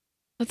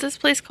What's this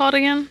place called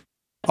again?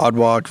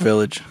 Oddwalk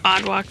Village.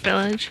 Oddwalk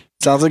Village.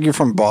 Sounds like you're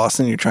from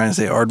Boston. You're trying to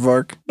say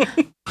Aardvark.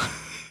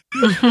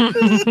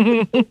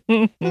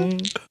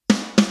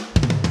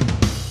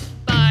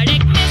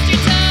 Bardic Mystery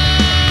Tour,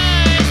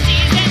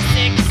 Season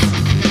 6.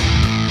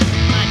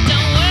 But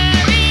don't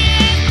worry,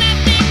 there's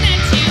nothing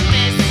that you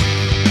miss.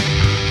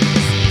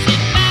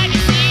 Season 5, you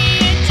see,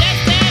 it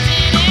just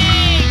doesn't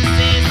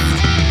exist.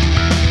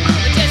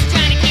 We're just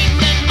trying to keep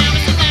the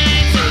novice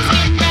alive, so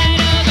skip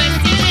right over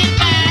Season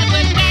 5.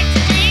 We're back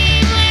to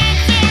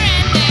Dreamlancer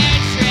and their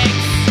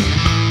tricks.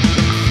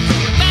 So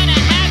you're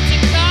gonna have to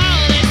call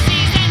this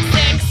Season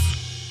 6.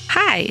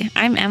 Hi,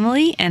 I'm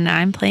Emily, and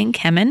I'm playing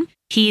Kemen.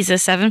 He's a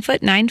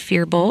 7'9"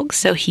 Firbolg,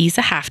 so he's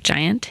a half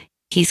giant.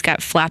 He's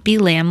got flappy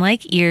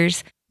lamb-like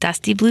ears,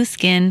 dusty blue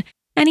skin,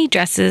 and he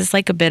dresses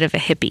like a bit of a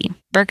hippie,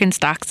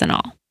 Birkenstocks and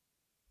all.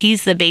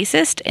 He's the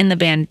bassist in the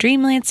band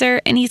Dreamlancer,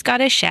 and he's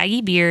got a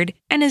shaggy beard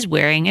and is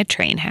wearing a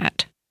train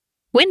hat.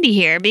 Wendy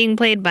here, being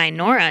played by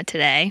Nora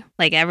today,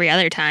 like every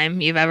other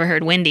time you've ever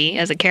heard Wendy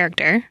as a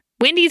character.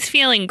 Wendy's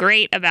feeling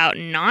great about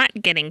not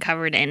getting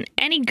covered in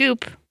any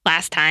goop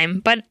last time,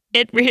 but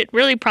it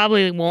really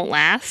probably won't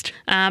last.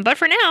 But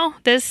for now,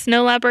 this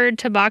Snow Leopard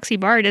Tabaxi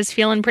Bard is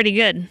feeling pretty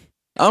good.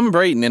 I'm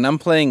Brayton, and I'm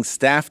playing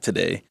Staff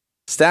today.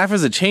 Staff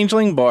is a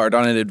changeling bard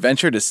on an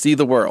adventure to see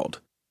the world.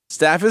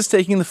 Staff is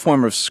taking the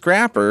form of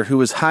Scrapper, who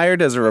was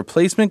hired as a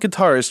replacement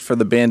guitarist for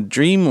the band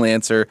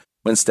Dreamlancer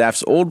when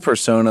Staff's old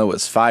persona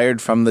was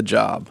fired from the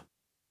job.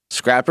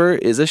 Scrapper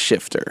is a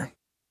shifter.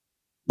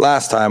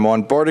 Last time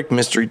on Bardic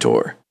Mystery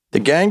Tour, the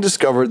gang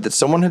discovered that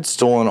someone had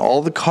stolen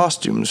all the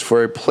costumes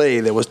for a play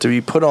that was to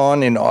be put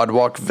on in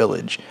Oddwalk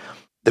Village.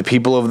 The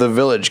people of the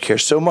village care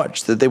so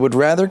much that they would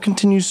rather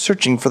continue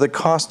searching for the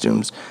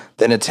costumes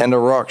than attend a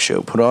rock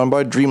show put on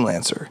by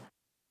Dreamlancer.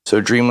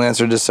 So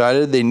Dreamlancer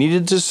decided they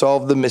needed to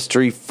solve the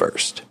mystery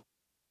first.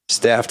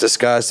 Staff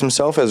disguised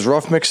himself as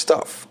Rough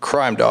McStuff,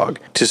 Crime Dog,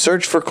 to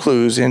search for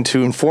clues and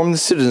to inform the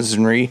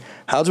citizenry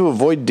how to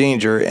avoid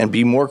danger and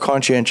be more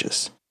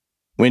conscientious.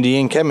 Wendy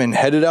and Kemen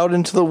headed out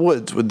into the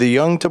woods with the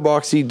young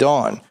Tabaxi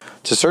Dawn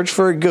to search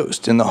for a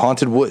ghost in the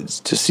haunted woods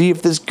to see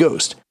if this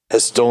ghost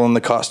has stolen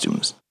the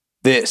costumes.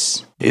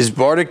 This is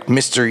Bardic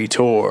Mystery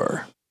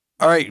Tour.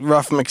 All right,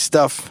 Rough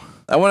McStuff.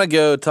 I want to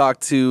go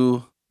talk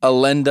to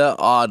Alenda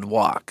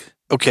Oddwalk.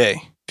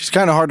 Okay, she's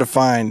kind of hard to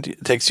find.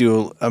 It takes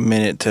you a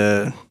minute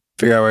to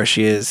figure out where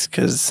she is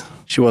because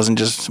she wasn't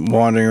just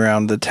wandering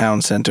around the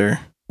town center.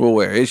 Well,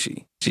 where is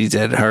she? She's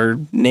at her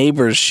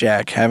neighbor's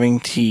shack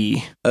having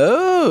tea.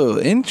 Oh,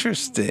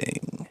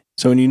 interesting.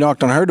 So when you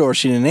knocked on her door,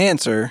 she didn't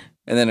answer.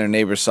 And then her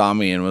neighbor saw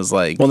me and was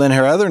like... Well, then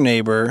her other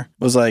neighbor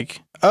was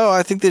like, oh,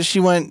 I think that she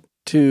went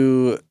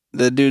to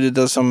the dude that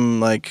does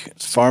some, like,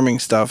 farming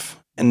stuff.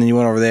 And then you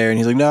went over there, and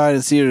he's like, no, I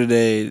didn't see her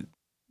today.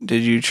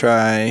 Did you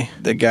try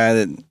the guy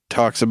that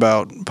talks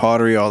about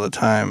pottery all the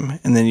time?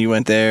 And then you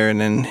went there, and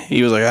then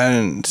he was like, I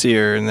didn't see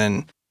her. And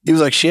then he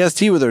was like, she has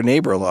tea with her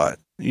neighbor a lot.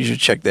 You should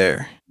check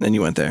there. Then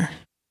you went there.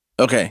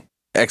 Okay,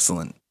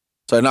 excellent.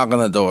 So I knock on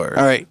the door.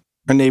 All right.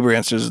 Her neighbor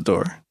answers the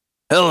door.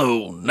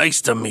 Hello,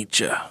 nice to meet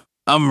you.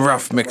 I'm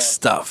Rough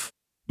McStuff.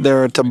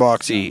 They're a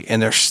Tabaxi,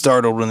 and they're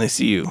startled when they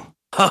see you.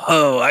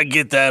 Oh, I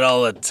get that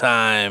all the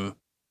time.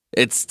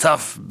 It's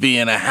tough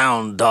being a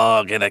hound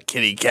dog in a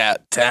kitty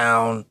cat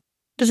town.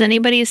 Does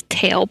anybody's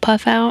tail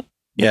puff out?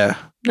 Yeah.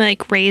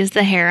 Like raise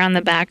the hair on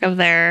the back of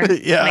their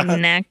Yeah.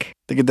 neck?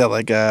 They get that,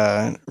 like,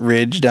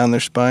 ridge down their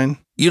spine.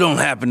 You don't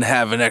happen to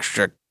have an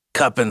extra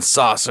cup and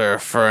saucer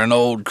for an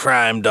old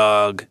crime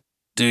dog,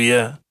 do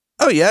you?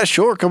 Oh, yeah,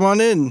 sure. Come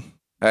on in.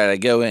 All right, I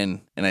go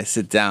in and I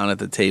sit down at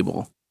the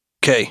table.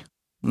 Okay.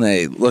 And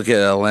I look at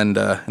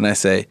Alenda and I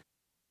say,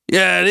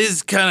 yeah, it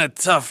is kind of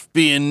tough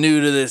being new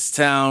to this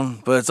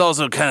town, but it's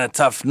also kind of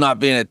tough not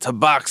being a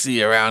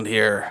Tabaxi around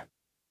here.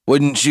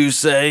 Wouldn't you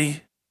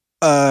say?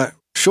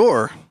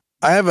 Sure.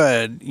 I have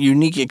a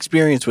unique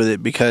experience with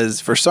it because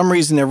for some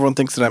reason everyone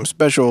thinks that I'm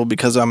special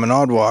because I'm an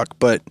Oddwalk,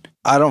 but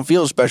I don't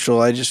feel special.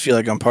 I just feel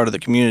like I'm part of the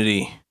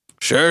community.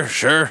 Sure.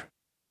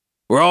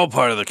 We're all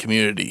part of the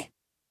community.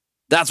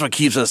 That's what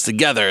keeps us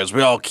together, is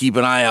we all keep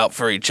an eye out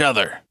for each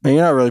other. Man,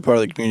 you're not really part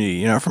of the community.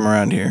 You're not from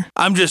around here.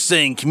 I'm just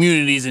saying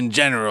communities in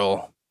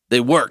general, they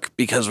work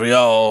because we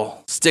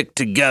all stick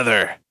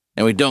together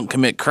and we don't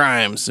commit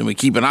crimes and we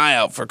keep an eye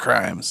out for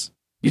crimes.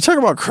 You talk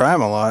about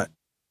crime a lot.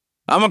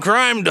 I'm a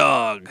crime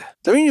dog. Does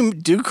that mean you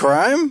do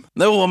crime?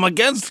 No, I'm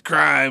against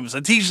crimes. I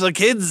teach the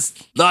kids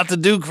not to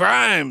do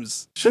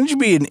crimes. Shouldn't you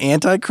be an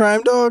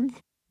anti-crime dog?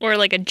 Or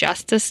like a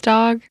justice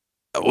dog?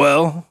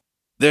 Well,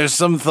 there's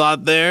some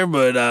thought there,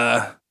 but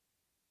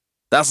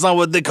that's not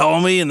what they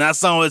call me, and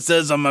that's not what it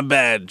says on my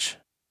badge.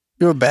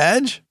 You have a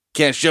badge?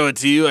 Can't show it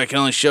to you. I can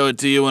only show it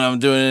to you when I'm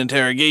doing an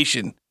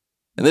interrogation.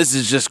 And this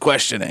is just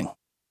questioning.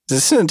 Is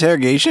this an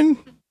interrogation?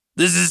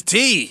 This is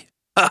tea.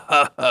 Ha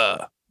ha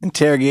ha.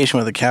 Interrogation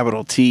with a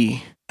capital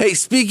T. Hey,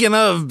 speaking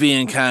of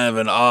being kind of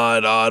an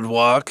odd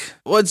walk,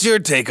 what's your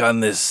take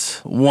on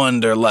this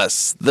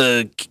Wonderlust,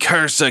 the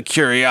curse of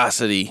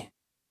curiosity?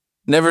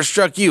 Never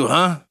struck you,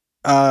 huh?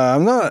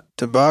 I'm not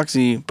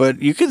Tabaxi,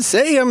 but you could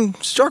say I'm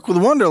struck with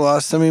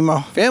wanderlust. I mean,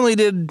 my family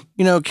did,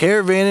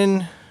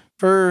 caravanning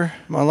for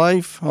my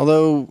life,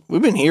 although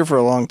we've been here for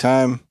a long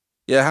time.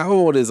 Yeah, how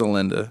old is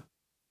Alinda?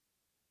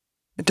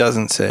 It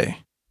doesn't say.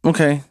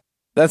 Okay,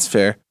 that's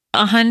fair.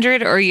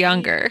 100 or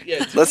younger.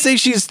 Let's say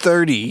she's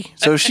 30.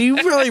 So she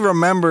really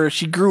remembers,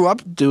 she grew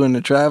up doing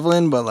the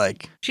traveling, but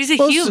like... She's a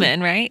Most of-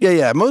 human, right?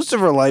 Yeah, most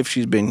of her life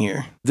she's been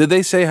here. Did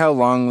they say how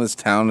long this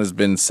town has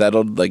been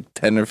settled, like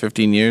 10 or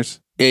 15 years?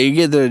 Yeah, you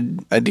get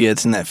the idea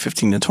it's in that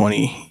 15 to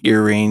 20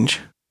 year range.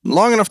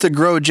 Long enough to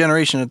grow a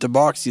generation at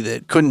Tabaxi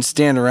that couldn't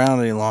stand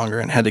around any longer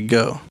and had to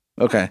go.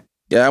 Okay.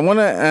 Yeah, I want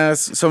to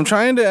ask, so I'm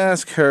trying to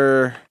ask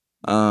her,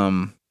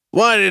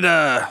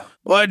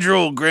 why'd your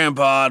old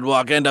grandpa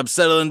Oddwalk end up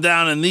settling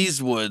down in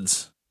these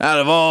woods? Out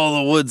of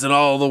all the woods in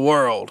all the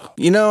world.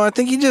 I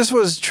think he just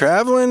was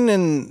traveling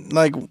and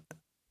like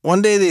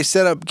one day they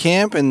set up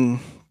camp and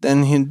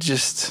then he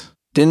just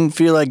didn't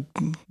feel like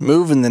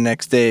moving the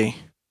next day.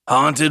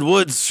 Haunted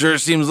woods sure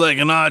seems like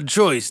an odd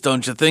choice,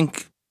 don't you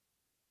think?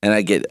 And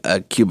I get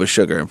a cube of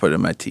sugar and put it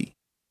in my tea.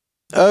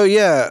 Oh,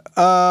 yeah.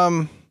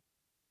 I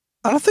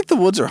don't think the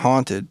woods are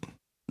haunted.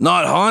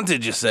 Not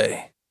haunted, you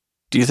say?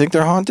 Do you think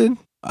they're haunted?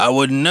 I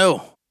wouldn't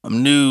know.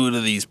 I'm new to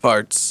these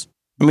parts.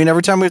 I mean,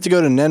 every time we have to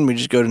go to Nen, we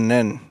just go to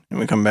Nen and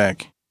we come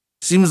back.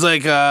 Seems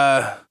like,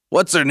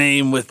 what's her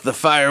name with the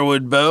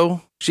firewood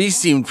bow? She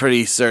seemed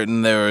pretty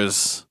certain there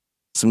was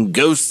some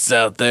ghosts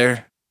out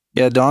there.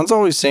 Yeah, Dawn's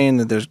always saying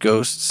that there's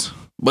ghosts.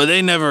 But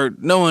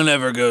no one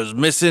ever goes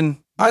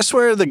missing. I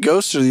swear the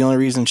ghosts are the only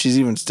reason she's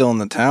even still in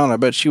the town. I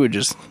bet she would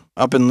just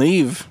up and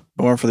leave if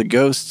it weren't for the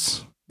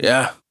ghosts.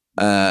 Yeah.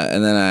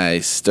 And then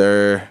I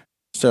stir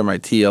my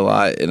tea a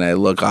lot and I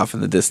look off in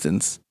the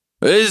distance.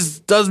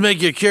 It does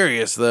make you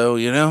curious, though,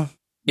 Yeah.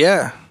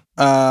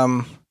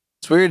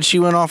 It's weird she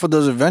went off with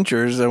those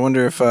adventures. I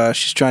wonder if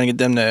she's trying to get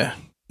them to,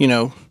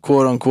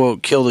 quote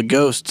unquote, kill the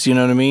ghosts. You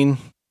know what I mean?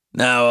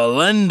 Now,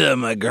 Alinda,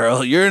 my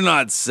girl, you're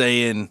not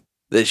saying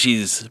that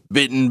she's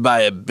bitten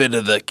by a bit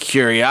of the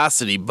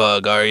curiosity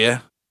bug, are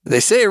you? They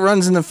say it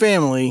runs in the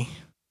family.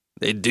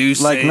 They do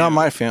say... Like, not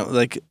my family.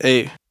 Like,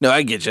 hey. No,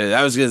 I get you.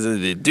 I was going to say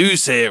they do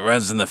say it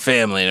runs in the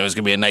family, and it was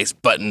going to be a nice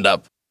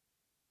buttoned-up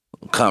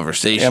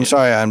conversation. Yeah, I'm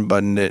sorry I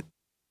unbuttoned it.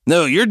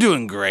 No, you're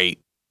doing great.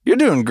 You're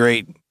doing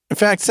great. In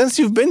fact, since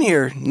you've been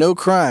here, no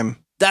crime.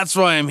 That's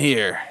why I'm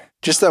here.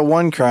 Just that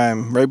one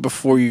crime right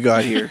before you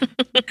got here.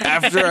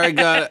 After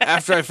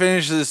I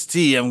finish this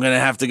tea, I'm going to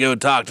have to go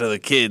talk to the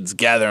kids,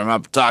 gather them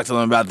up, talk to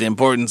them about the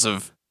importance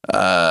of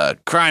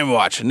Crime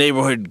Watch,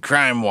 neighborhood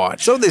crime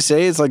watch. So they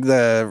say it's like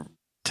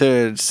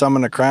to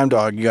summon a crime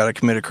dog, you got to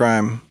commit a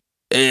crime.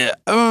 Yeah,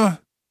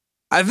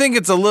 I think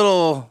it's a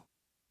little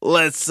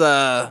less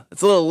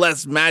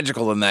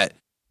magical than that.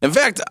 In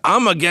fact,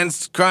 I'm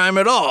against crime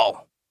at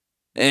all.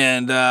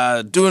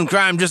 And doing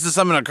crime just to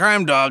summon a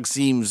crime dog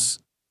seems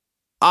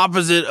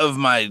opposite of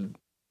my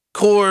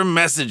core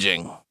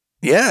messaging.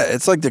 Yeah,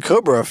 it's like the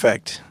Cobra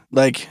effect.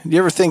 Like, you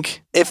ever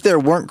think if there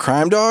weren't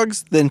crime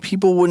dogs, then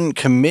people wouldn't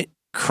commit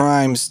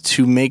crimes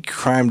to make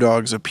crime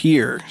dogs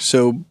appear.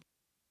 So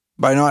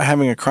by not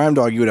having a crime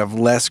dog, you would have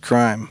less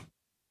crime.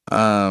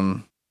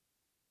 Rough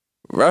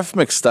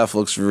McStuff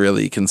looks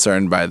really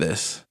concerned by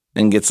this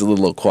and gets a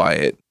little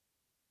quiet.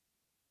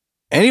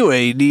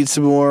 Anyway, you need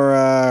some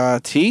more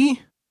tea?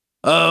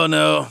 Oh,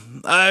 no.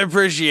 I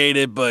appreciate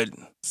it, but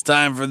it's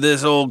time for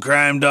this old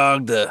crime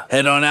dog to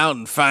head on out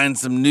and find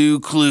some new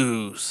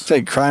clues.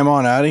 Say crime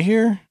on out of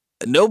here?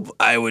 Nope,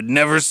 I would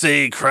never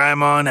say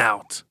crime on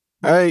out.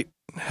 All right,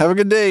 have a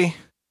good day.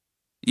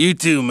 You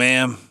too,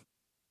 ma'am.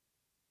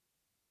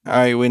 All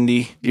right,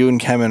 Wendy, you and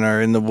Kevin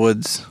are in the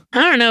woods.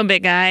 I don't know,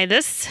 big guy.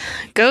 This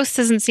ghost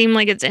doesn't seem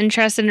like it's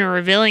interested in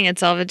revealing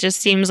itself. It just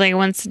seems like it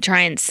wants to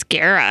try and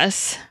scare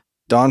us.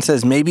 Dawn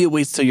says maybe it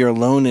waits till you're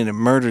alone and it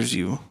murders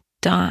you.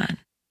 Dawn,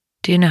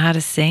 do you know how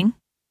to sing?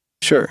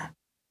 Sure.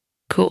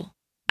 Cool.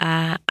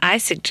 I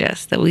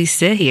suggest that we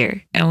sit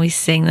here and we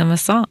sing them a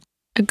song.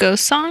 A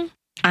ghost song?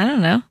 I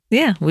don't know.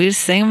 Yeah, we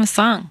just sing them a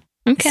song.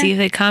 Okay. See if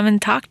they come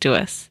and talk to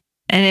us.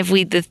 And if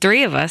the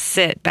three of us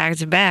sit back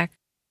to back,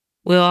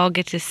 we'll all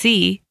get to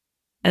see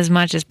as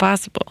much as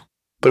possible.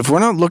 But if we're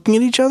not looking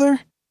at each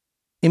other,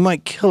 it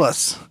might kill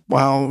us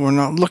while we're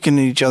not looking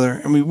at each other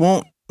and we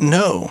won't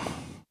know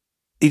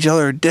each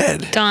other are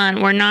dead.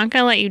 Dawn, we're not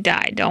going to let you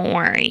die. Don't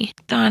worry.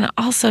 Dawn,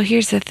 also,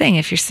 here's the thing.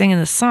 If you're singing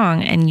the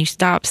song and you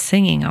stop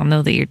singing, I'll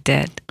know that you're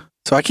dead.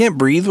 So I can't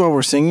breathe while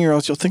we're singing or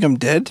else you'll think I'm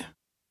dead?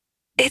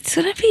 It's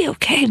going to be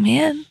okay,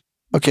 man.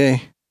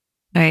 Okay.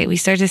 All right, we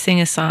start to sing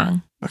a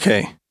song.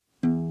 Okay.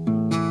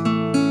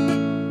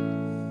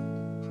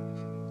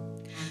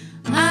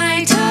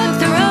 I took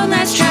the road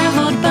less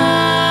traveled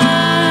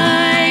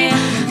by,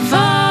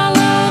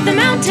 followed the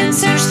mountains,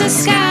 searched the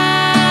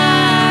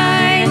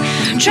sky,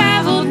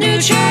 traveled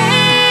new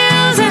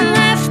trails and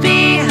left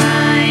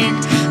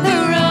behind the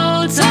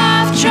roads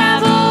I've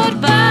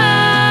traveled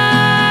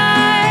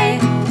by.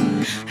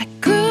 I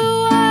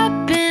grew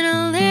up in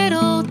a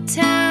little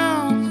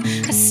town,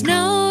 a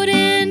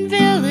snowed-in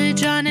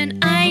village on an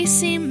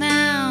icy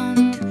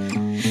mound.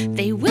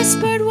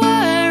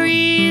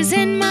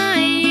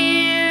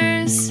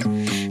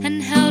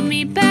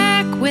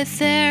 with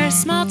their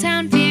small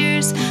town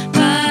fears.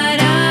 But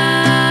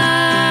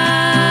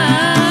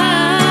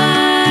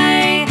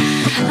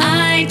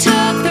I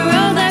took the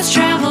road less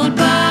traveled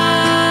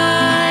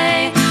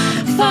by,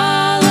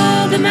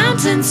 followed the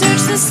mountains,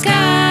 searched the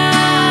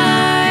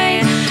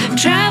sky,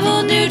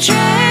 traveled new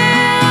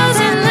trails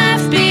and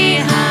left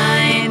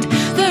behind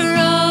the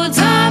roads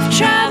I've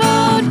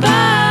traveled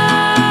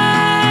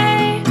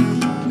by.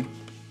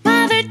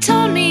 Mother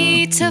told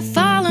me to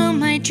follow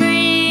my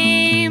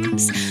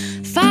dreams.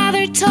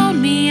 Father told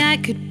me I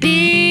could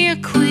be a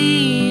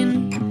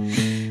queen.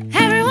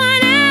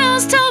 Everyone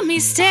else told me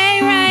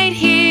stay right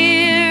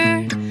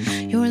here.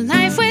 Your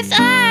life with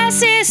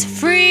us is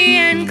free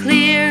and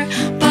clear.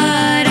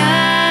 But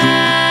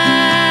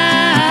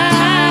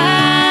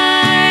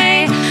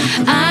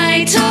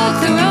I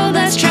took the road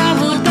less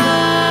traveled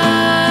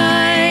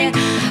by,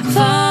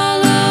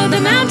 followed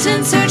the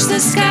mountains, searched the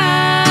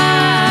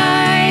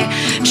sky,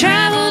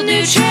 traveled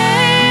new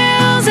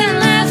trails and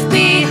left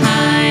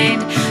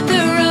behind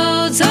the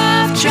roads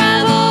I've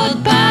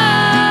traveled by.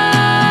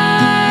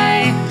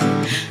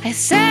 I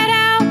set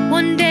out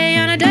one day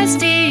on a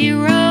dusty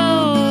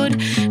road,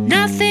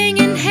 nothing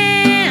in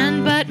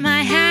hand but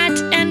my hat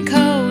and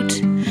coat,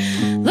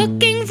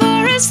 looking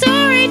for a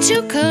story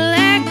to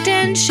collect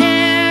and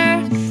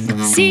share,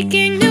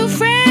 seeking new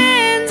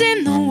friends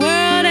in the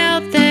world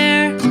out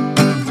there.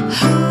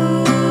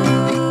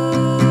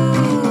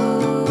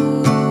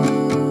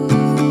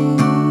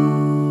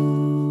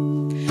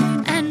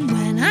 And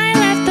when I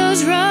left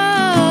those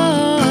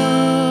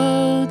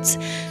roads,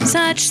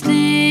 such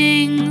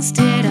things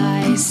did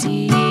I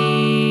see.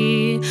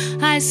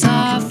 I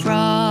saw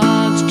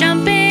frogs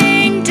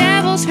jumping,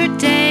 devils for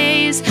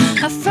days,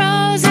 a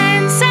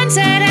frozen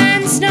sunset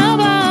and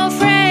snowball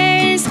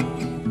phrase,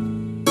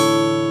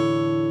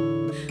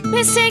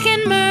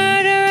 mistaken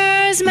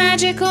murderers,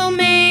 magical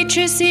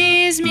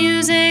matrices,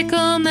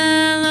 musical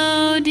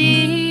melodies,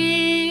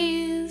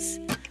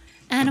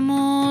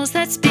 animals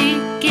that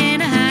speak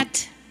in a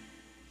hat,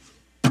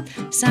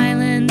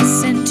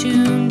 silence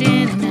entombed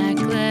in a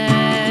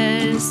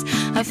necklace,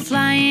 a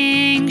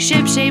flying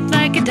ship shaped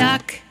like a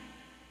duck.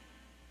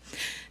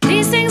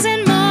 These things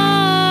and more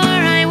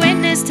I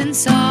witnessed and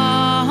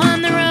saw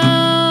on the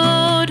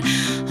road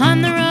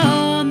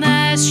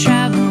less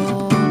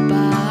traveled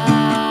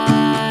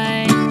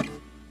by.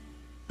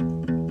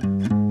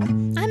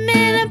 I'm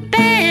in a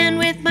band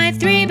with my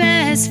 3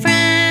 best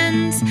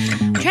friends,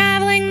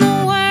 traveling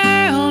the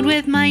world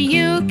with my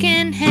uke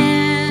in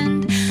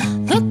hand,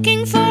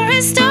 looking for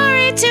a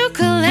story to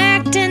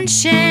collect and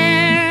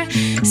share,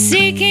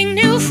 seeking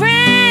new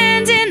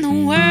friends in the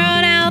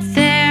world out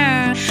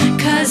there.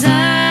 'Cause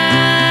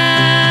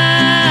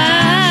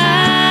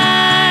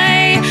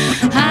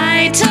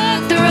I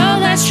took the road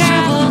less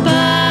traveled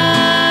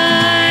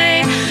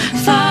by,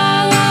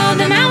 followed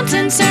the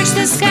mountains, searched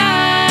the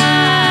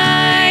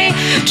sky,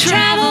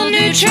 traveled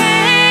new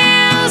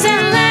trails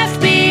and left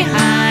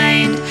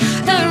behind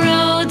the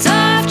roads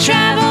I've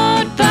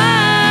traveled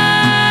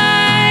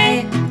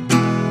by.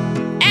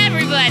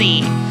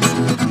 Everybody.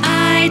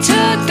 I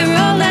took the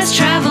road less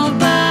traveled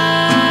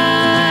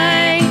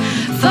by,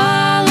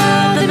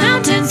 followed the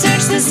mountains,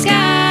 searched the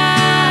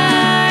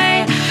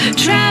sky,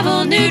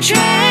 traveled new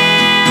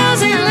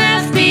trails and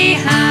left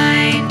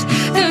behind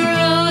the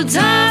roads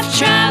I've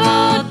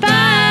traveled by.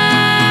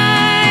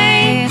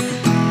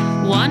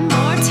 One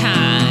more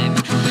time.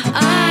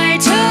 I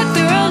took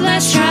the road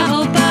less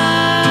traveled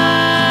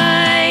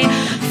by,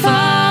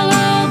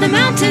 followed the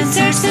mountains,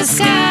 searched the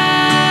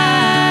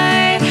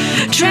sky,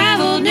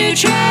 traveled new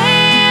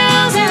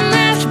trails and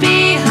left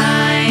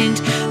behind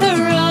the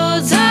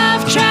roads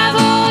I've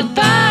traveled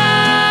by.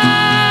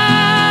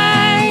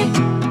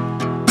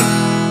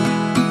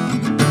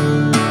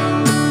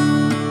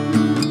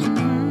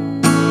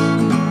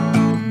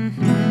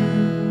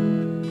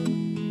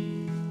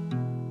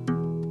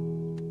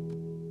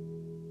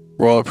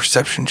 Roll a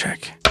perception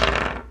check.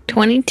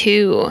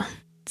 22.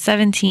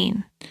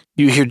 17.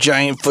 You hear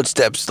giant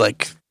footsteps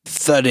like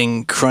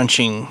thudding,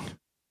 crunching.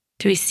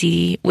 Do we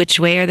see which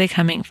way are they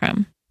coming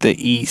from? The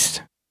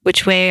east.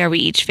 Which way are we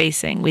each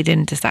facing? We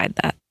didn't decide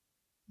that.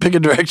 Pick a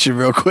direction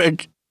real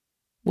quick.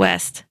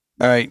 West.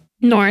 All right.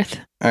 North.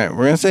 All right.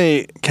 We're going to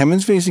say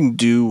Kevin's facing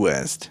due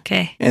west.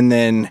 Okay. And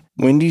then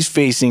Wendy's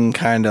facing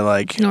kind of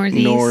like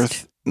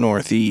Northeast.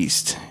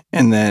 northeast.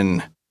 And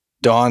then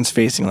Dawn's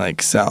facing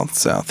like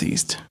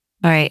southeast.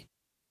 All right.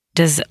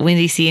 Does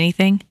Wendy see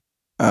anything?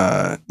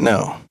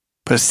 No.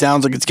 But it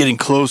sounds like it's getting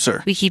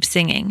closer. We keep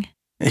singing.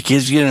 It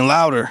keeps getting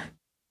louder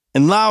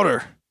and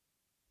louder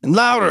and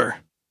louder.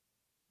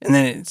 And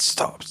then it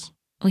stops.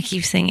 We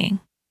keep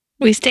singing.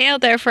 We stay out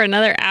there for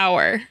another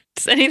hour.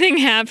 Does anything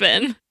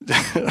happen?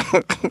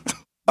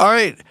 All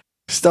right.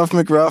 Stuff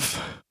McRuff.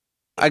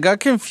 I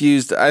got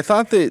confused. I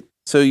thought that.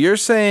 So you're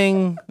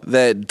saying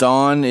that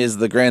Dawn is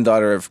the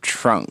granddaughter of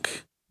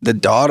Trunk. The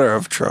daughter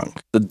of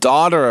Trunk. The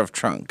daughter of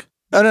Trunk.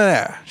 Oh,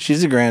 no.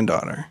 She's a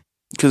granddaughter.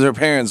 Because her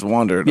parents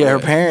wandered Yeah, her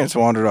away. parents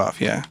wandered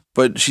off, yeah.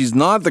 But she's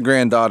not the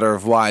granddaughter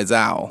of Wise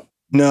Owl.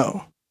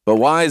 No. But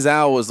Wise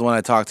Owl was the one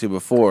I talked to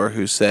before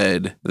who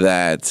said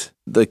that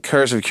the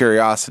Curse of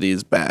Curiosity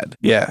is bad.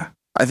 Yeah.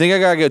 I think I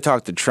gotta go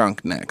talk to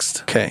Trunk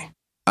next. Okay.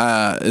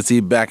 Is he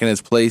back in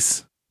his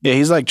place? Yeah,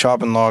 he's like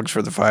chopping logs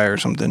for the fire or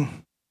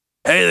something.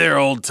 Hey there,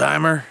 old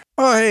timer.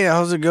 Oh, hey,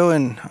 how's it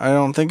going? I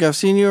don't think I've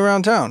seen you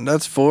around town.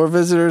 That's 4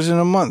 visitors in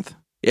a month.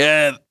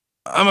 Yeah,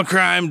 I'm a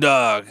crime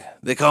dog.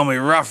 They call me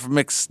Rough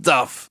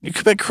McStuff. You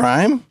commit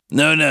crime?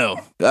 No.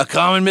 A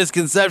common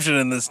misconception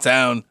in this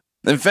town.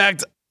 In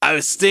fact, I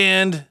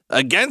stand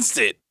against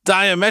it,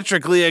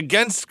 diametrically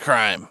against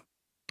crime.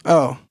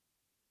 Oh,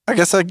 I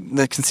guess I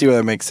can see why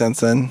that makes sense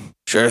then.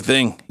 Sure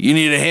thing. You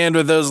need a hand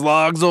with those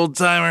logs, old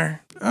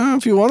timer?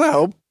 If you want to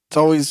help. It's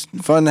always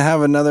fun to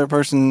have another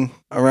person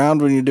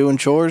around when you're doing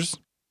chores.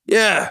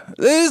 Yeah,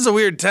 it is a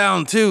weird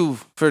town, too,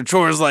 for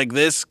chores like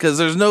this, because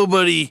there's no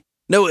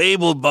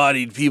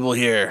able-bodied people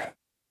here.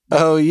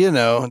 Oh,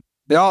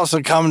 they all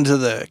succumb to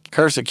the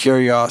Curse of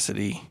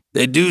Curiosity.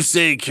 They do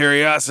say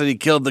curiosity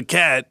killed the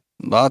cat.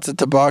 Lots of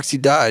Tabaxi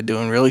died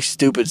doing really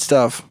stupid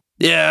stuff.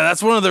 Yeah,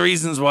 that's one of the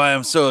reasons why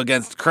I'm so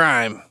against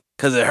crime,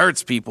 because it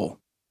hurts people.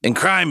 And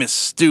crime is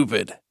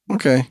stupid.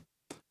 Okay.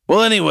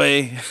 Well,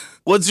 anyway,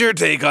 what's your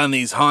take on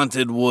these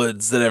haunted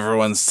woods that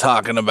everyone's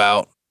talking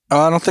about?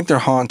 I don't think they're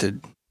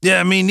haunted.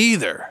 Yeah, me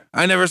neither.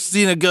 I never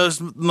seen a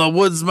ghost in the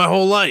woods my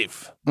whole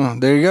life. Oh,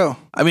 there you go.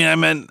 I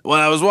meant when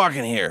I was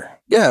walking here.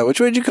 Yeah, which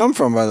way did you come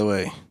from, by the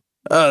way?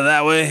 Oh,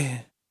 that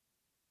way?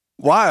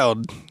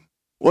 Wild.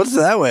 What's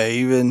that way,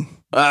 even?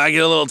 I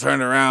get a little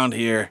turned around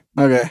here.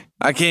 Okay.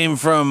 I came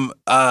from,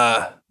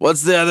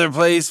 what's the other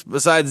place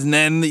besides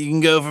Nen that you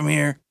can go from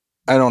here?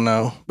 I don't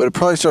know, but it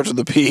probably starts with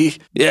a P.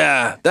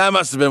 Yeah, that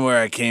must have been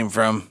where I came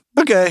from.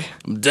 Okay.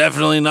 I'm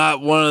definitely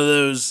not one of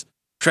those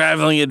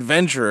traveling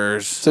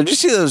adventurers. So did you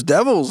see those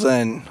devils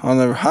then on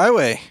the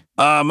highway?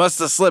 Must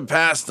have slipped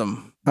past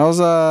them.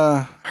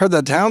 Heard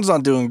that town's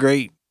not doing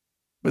great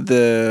with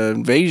the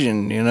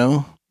invasion,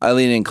 I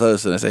lean in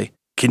close and I say,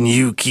 "Can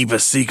you keep a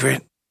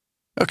secret?"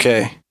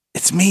 Okay.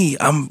 It's me.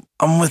 I'm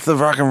with the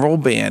rock and roll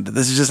band.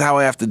 This is just how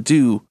I have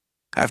to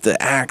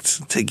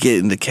act to get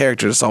into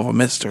character to solve a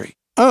mystery.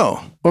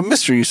 Oh, what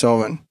mystery are you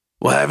solving?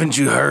 Well, haven't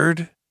you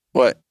heard?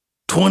 What?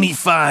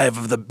 25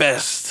 of the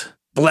best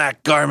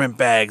black garment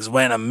bags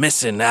went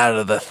a-missing out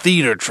of the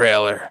theater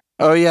trailer.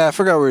 Oh, yeah, I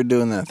forgot we were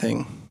doing that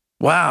thing.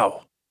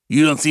 Wow.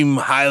 You don't seem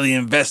highly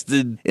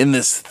invested in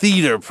this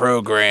theater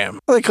program.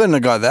 Well, they couldn't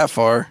have got that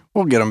far.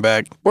 We'll get them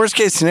back. Worst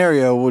case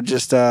scenario, we'll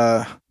just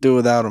do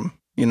without them,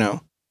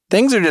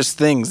 Things are just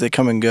things. They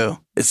come and go.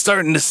 It's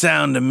starting to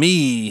sound to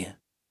me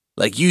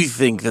like you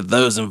think that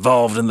those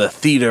involved in the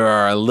theater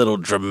are a little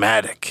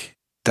dramatic.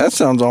 That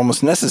sounds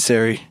almost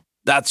necessary.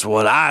 That's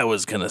what I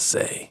was gonna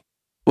say.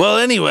 Well,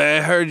 anyway,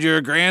 I heard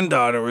your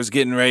granddaughter was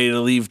getting ready to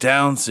leave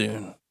town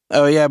soon.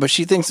 Oh, yeah, but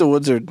she thinks the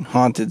woods are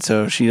haunted,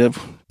 so she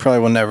probably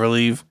will never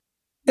leave.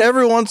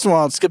 Every once in a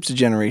while, it skips a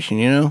generation,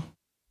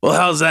 Well,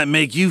 how's that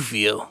make you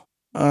feel?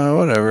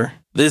 Whatever.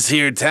 This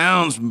here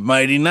town's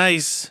mighty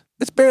nice.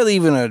 It's barely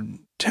even a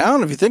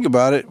town if you think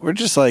about it. We're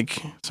just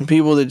like some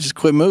people that just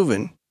quit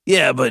moving.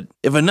 Yeah, but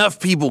if enough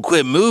people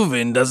quit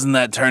moving, doesn't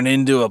that turn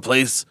into a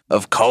place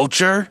of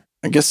culture?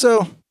 I guess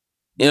so.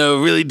 It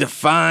really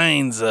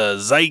defines a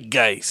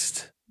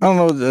zeitgeist. I don't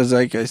know what the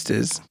zeitgeist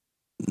is.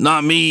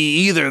 Not me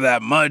either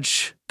that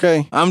much.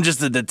 Okay. I'm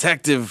just a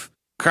detective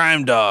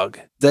crime dog.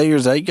 Is that your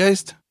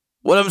zeitgeist?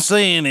 What I'm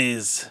saying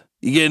is,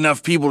 you get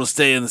enough people to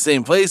stay in the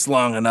same place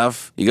long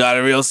enough, you got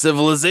a real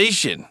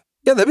civilization.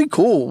 Yeah, that'd be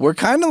cool. We're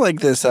kind of like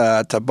this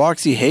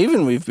Tabaxi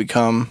haven we've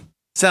become.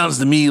 Sounds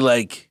to me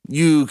like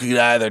you could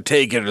either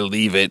take it or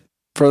leave it.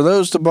 For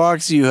those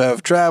Tabaxi who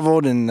have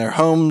traveled and their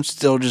home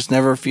still just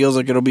never feels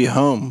like it'll be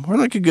home. We're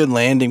like a good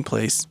landing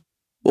place.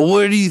 Well,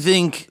 where do you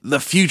think the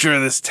future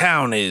of this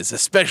town is,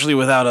 especially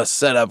without a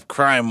set-up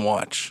crime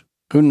watch?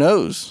 Who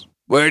knows?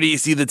 Where do you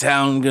see the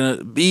town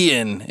gonna be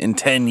in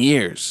 10 Is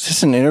years?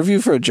 this an interview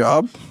for a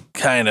job?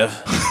 Kind of.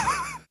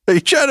 Are you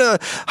trying to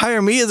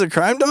hire me as a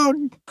crime dog?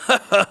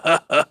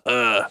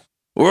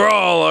 We're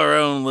all our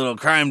own little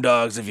crime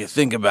dogs if you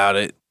think about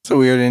it. It's a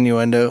weird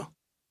innuendo.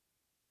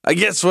 I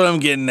guess what I'm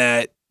getting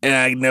at, and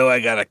I know I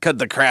gotta cut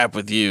the crap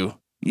with you,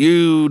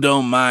 you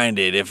don't mind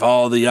it if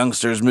all the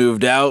youngsters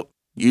moved out,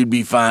 you'd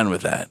be fine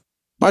with that.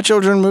 My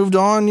children moved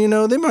on,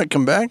 they might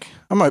come back.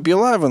 I might be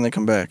alive when they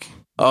come back.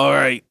 All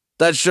right,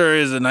 that sure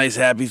is a nice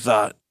happy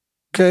thought.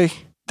 Okay,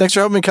 thanks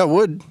for helping me cut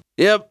wood.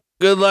 Yep,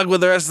 good luck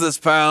with the rest of this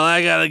pile.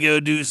 I gotta go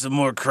do some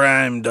more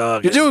crime,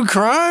 dog. You're doing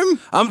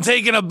crime? I'm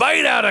taking a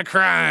bite out of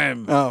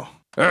crime. Oh,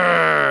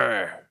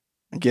 Urgh.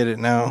 I get it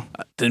now.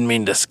 I didn't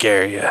mean to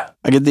scare you.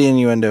 I get the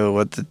innuendo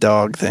with the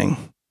dog thing.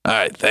 All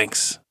right,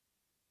 thanks.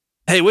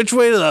 Hey, which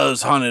way to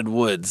those haunted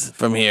woods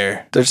from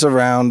here? They're just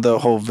around the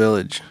whole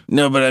village.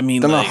 No, but I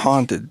mean, They're like... not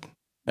haunted.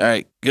 All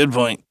right, good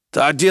point.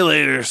 Talk to you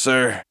later,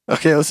 sir.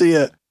 Okay, I'll see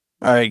ya.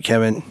 All right,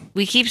 Kevin.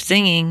 We keep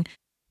singing,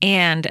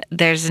 and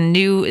there's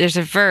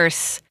a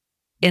verse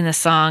in the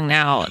song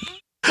now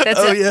that's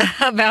Oh, yeah.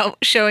 about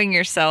showing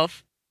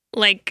yourself,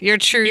 Like your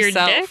true your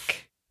self.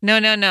 dick? No.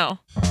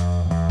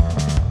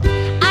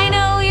 I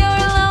know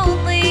you're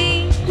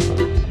lonely,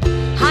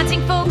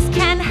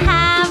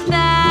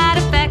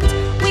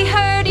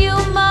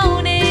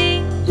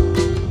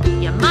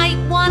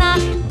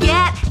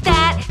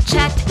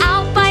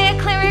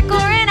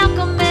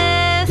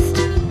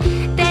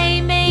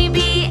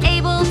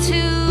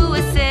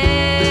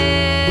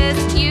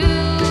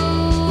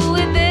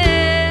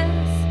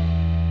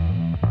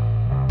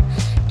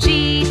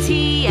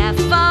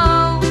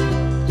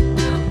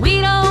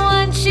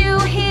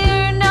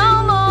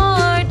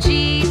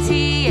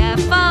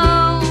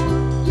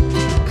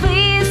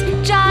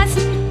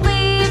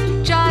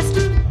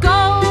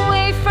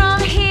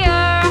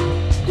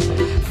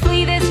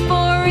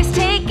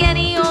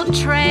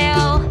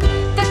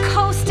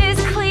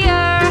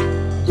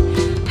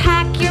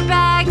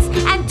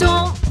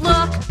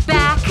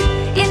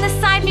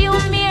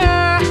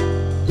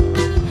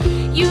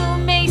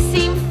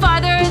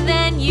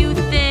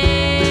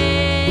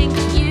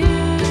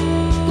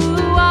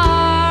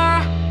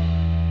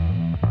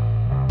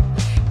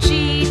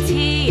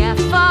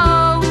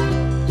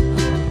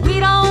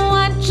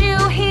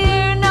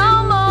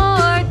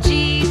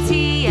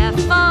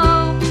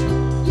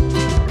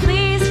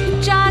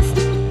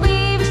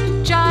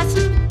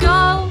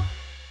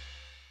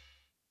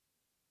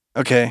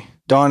 Okay.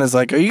 Dawn is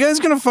like, are you guys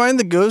going to find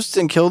the ghosts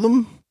and kill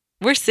them?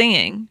 We're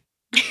singing.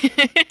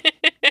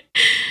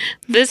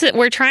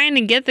 We're trying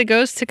to get the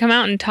ghosts to come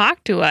out and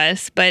talk to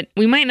us, but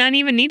we might not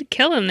even need to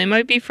kill them. They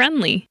might be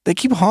friendly. They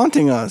keep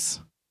haunting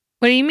us.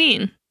 What do you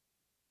mean?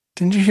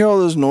 Didn't you hear all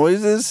those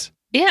noises?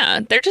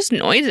 Yeah, they're just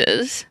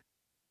noises.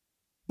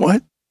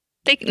 What?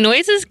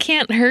 Noises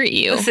can't hurt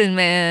you. Listen,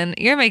 man,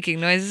 you're making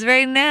noises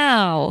right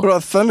now. What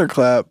about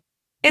thunderclap?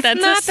 It's That's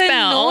a not the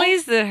spell.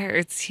 noise that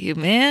hurts you,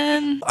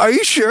 man. Are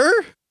you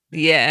sure?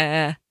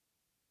 Yeah.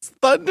 It's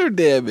thunder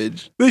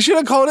damage. They should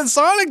have called it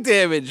sonic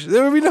damage.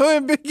 There would be no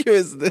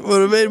ambiguousness. It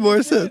would have made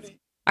more sense.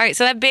 All right,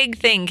 so that big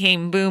thing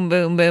came boom,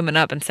 boom, booming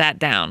up and sat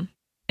down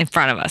in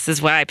front of us,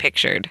 is what I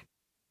pictured.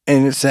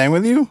 And it sang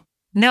with you?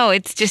 No,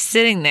 it's just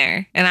sitting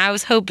there. And I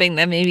was hoping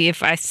that maybe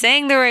if I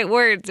sang the right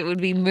words, it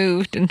would be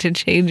moved into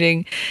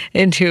changing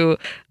into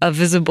a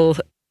visible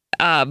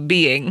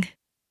being.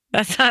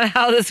 That's not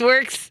how this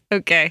works?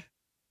 Okay.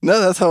 No,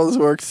 that's how this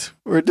works.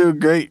 We're doing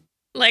great.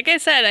 Like I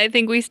said, I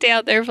think we stay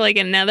out there for like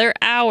another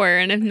hour,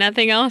 and if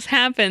nothing else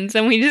happens,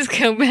 then we just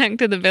go back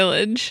to the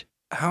village.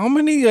 How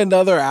many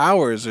another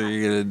hours are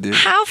you going to do?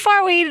 How far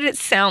away did it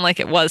sound like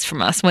it was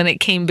from us when it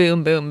came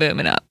boom, boom,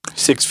 booming up?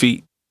 6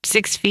 feet.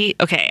 6 feet?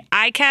 Okay.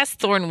 I cast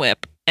Thorn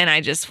Whip, and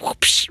I just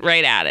whoosh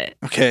right at it.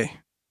 Okay.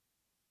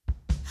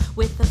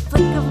 With the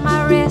flick of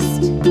my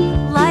wrist,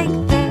 like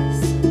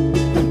this,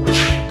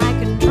 I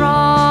can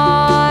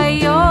draw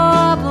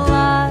your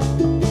blood.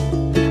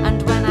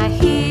 And when I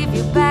heave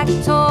you back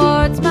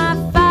towards my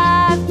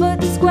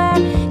 5-foot square,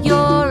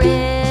 you're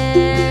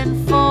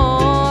in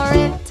for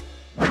it.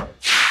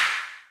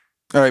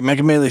 All right, make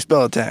a melee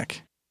spell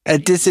attack.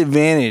 At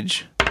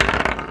disadvantage,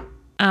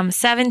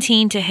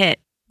 17 to hit.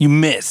 you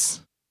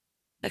miss.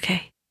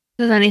 Okay.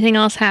 Does anything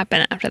else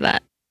happen after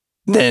that?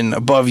 Then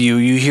above you,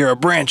 you hear a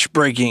branch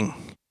breaking.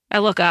 I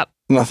look up.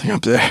 Nothing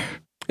up there.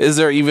 Is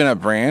there even a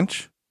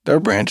branch? There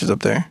are branches up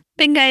there.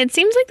 Big guy, it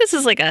seems like this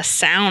is like a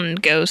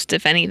sound ghost,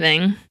 if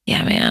anything.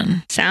 Yeah,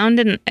 man. Sound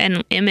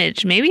and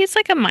image. Maybe it's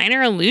like a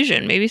minor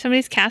illusion. Maybe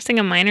somebody's casting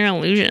a minor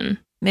illusion.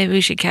 Maybe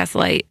we should cast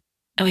light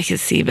and we can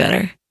see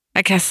better.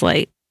 I cast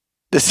light.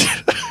 This,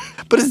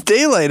 but it's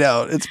daylight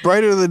out. It's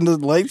brighter than the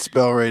light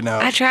spell right now.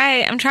 I'm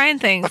trying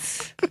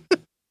things.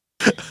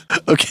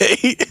 Okay.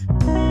 Hey,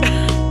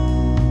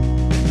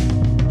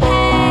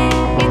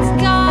 it's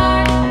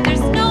dark, there's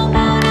no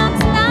moon out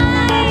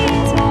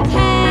tonight.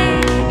 Hey,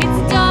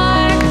 it's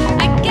dark,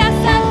 I guess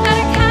I'd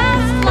better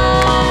cast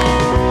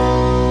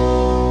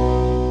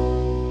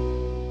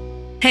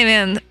light. Hey,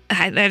 man.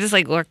 I just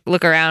like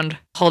look around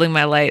holding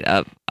my light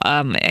up.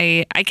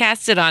 I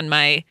cast it on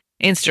my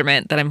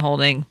instrument that I'm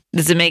holding.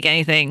 Does it make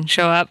anything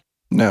show up?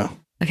 No.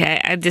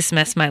 Okay. I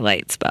dismiss my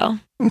light spell.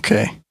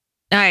 Okay.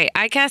 All right.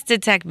 I cast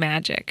Detect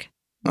Magic.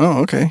 Oh,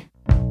 okay.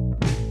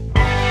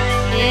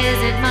 Is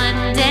it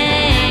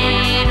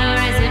mundane or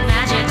is it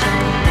magical?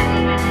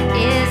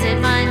 Is it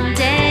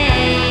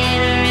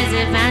mundane or is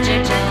it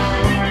magical?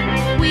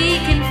 We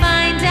can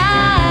find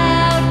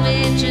out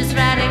which is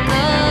radical.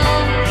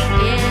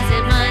 Is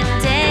it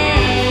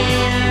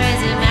mundane or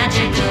is it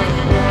magical?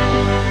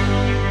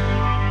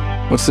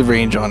 What's the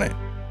range on it?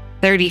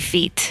 30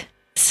 feet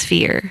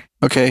sphere.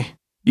 Okay.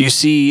 You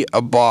see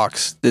a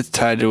box that's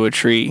tied to a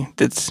tree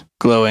that's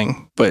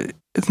glowing, but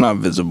it's not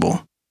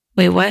visible.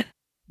 Wait, what?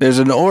 There's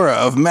an aura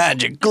of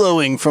magic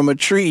glowing from a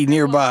tree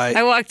nearby.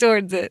 I walk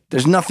towards it.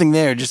 There's nothing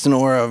there, just an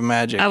aura of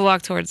magic. I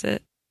walk towards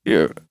it.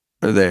 You're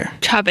there.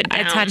 Chop it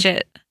down. I touch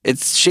it.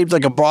 It's shaped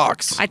like a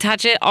box. I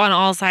touch it on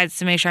all sides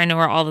to make sure I know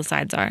where all the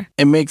sides are.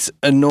 It makes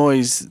a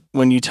noise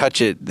when you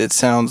touch it that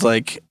sounds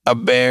like a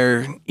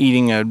bear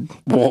eating a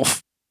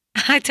wolf.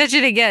 I touch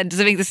it again. Does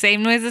it make the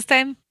same noise this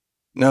time?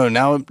 No,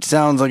 now it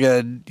sounds like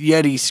a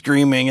yeti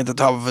screaming at the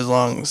top of his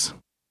lungs.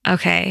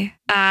 Okay.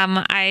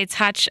 I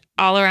touch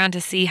all around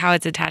to see how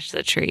it's attached to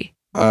the tree.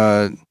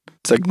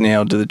 It's like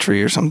nailed to the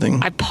tree or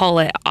something. I pull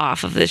it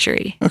off of the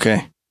tree.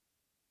 Okay.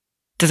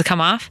 Does it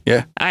come off?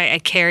 Yeah. I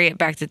carry it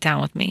back to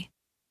town with me.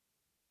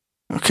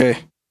 Okay.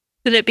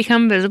 Did it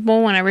become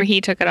visible whenever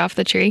he took it off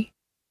the tree?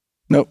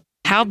 Nope.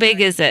 How big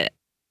is it?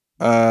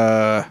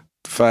 5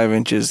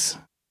 inches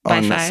By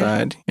on the 5?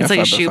 side. Yeah, It's like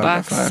a 5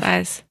 by 5 by shoebox 5.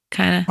 size,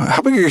 kind of.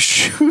 How big are your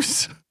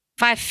shoes?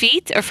 5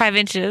 feet or 5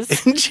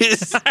 inches?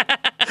 Inches.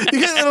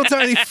 You got little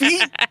tiny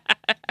feet.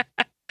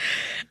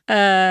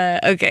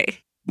 Okay.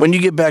 When you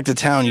get back to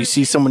town, you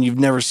see someone you've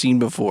never seen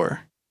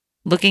before.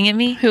 Looking at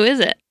me? Who is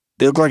it?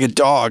 They look like a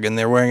dog and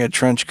they're wearing a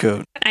trench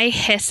coat. I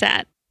hiss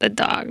at the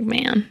dog,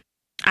 man.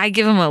 I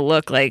give him a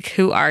look like,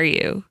 who are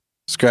you?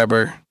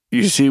 Scrabber,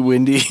 you see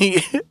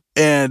Wendy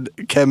and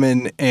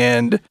Kevin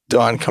and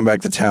Dawn come back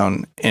to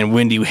town, and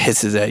Wendy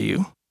hisses at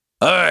you.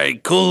 All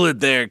right, cool it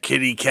there,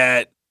 kitty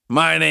cat.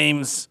 My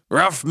name's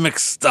Rough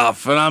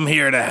McStuff, and I'm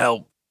here to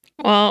help.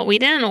 Well, we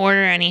didn't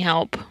order any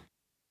help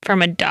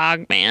from a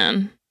dog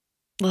man.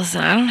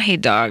 Listen, I don't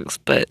hate dogs,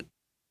 but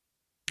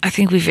I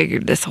think we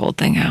figured this whole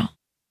thing out.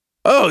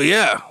 Oh,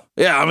 yeah.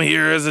 Yeah, I'm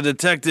here as a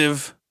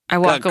detective. I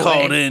walk Got away.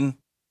 called in.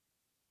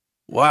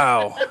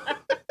 Wow.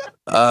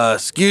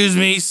 Excuse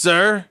me,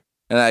 sir.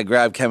 And I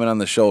grab Kevin on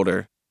the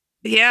shoulder.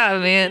 Yeah,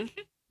 man.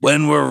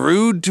 When we're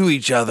rude to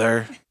each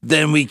other,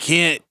 then we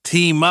can't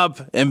team up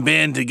and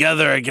band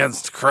together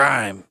against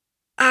crime.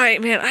 All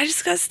right, man. I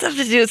just got stuff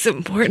to do. It's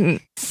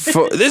important.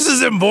 This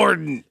is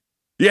important.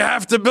 You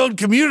have to build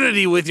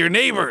community with your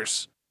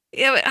neighbors.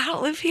 Yeah, but I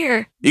don't live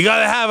here. You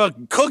gotta have a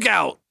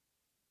cookout.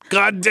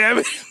 God damn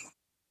it.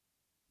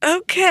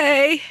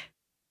 Okay.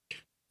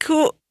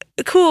 Cool.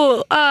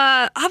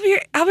 I'll be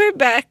right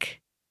back.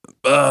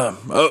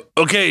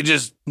 Okay,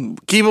 just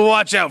keep a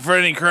watch out for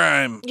any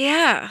crime.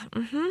 Yeah.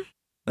 Mm-hmm.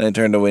 And I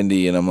turn to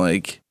Wendy and I'm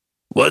like,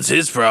 what's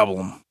his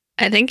problem?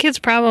 I think his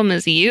problem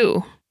is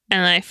you.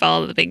 And I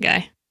follow the big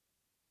guy.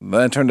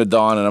 Then I turn to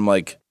Dawn and I'm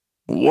like,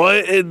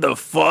 what in the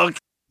fuck?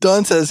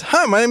 Dawn says,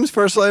 "Hi, my name is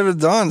First Light of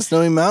Dawn,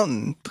 Snowy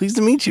Mountain. Pleased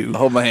to meet you."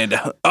 Hold my hand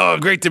out. Oh,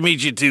 great to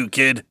meet you too,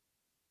 kid.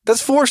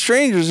 That's 4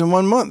 strangers in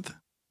 1 month.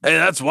 Hey,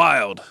 that's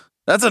wild.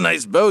 That's a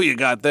nice bow you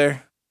got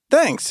there.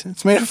 Thanks.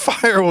 It's made of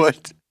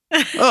firewood.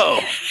 Oh,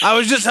 I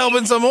was just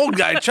helping some old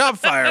guy chop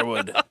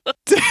firewood.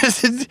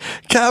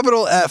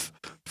 Capital F.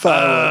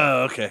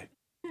 Firewood. Okay.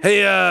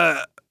 Hey,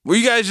 were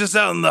you guys just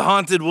out in the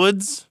haunted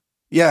woods?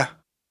 Yeah.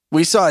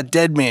 We saw a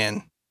dead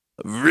man,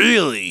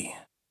 Really?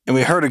 and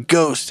we heard a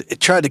ghost. It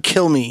tried to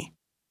kill me.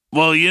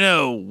 Well, you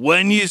know,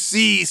 when you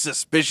see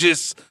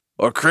suspicious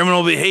or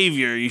criminal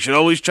behavior, you should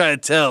always try to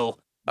tell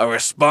a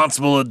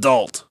responsible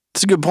adult.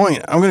 That's a good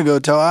point. I'm going to go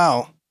tell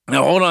Al.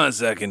 Now, hold on a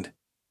second.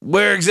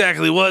 Where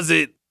exactly was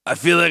it? I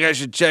feel like I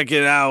should check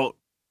it out.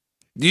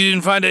 You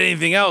didn't find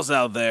anything else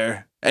out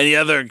there? Any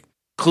other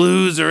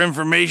clues or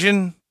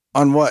information?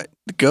 On what?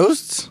 The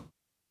ghosts?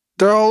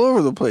 They're all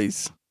over the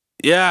place.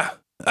 Yeah,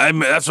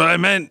 that's what I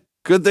meant.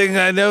 Good thing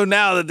I know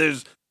now that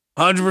there's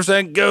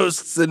 100%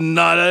 ghosts and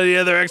not any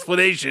other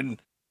explanation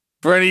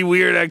for any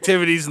weird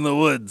activities in the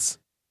woods.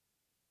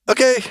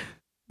 Okay.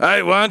 All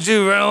right, why don't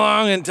you run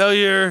along and tell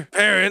your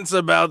parents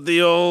about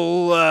the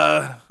old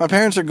My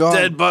parents are gone.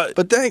 dead butt.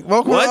 But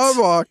welcome What? to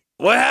Oddwalk.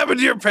 What happened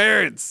to your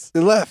parents?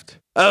 They left.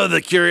 Oh, the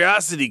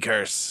curiosity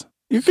curse.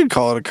 You could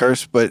call it a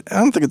curse, but I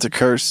don't think it's a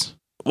curse.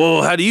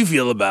 Well, how do you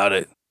feel about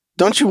it?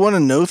 Don't you want to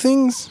know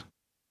things?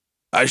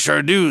 I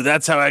sure do.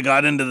 That's how I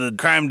got into the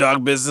crime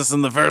dog business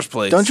in the first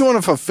place. Don't you want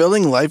a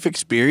fulfilling life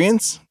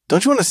experience?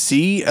 Don't you want to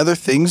see other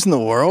things in the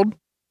world?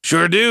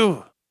 Sure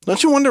do.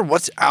 Don't you wonder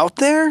what's out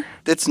there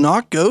that's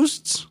not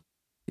ghosts?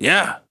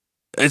 Yeah.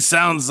 It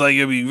sounds like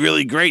it'd be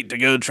really great to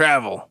go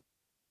travel.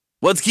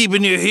 What's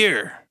keeping you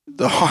here?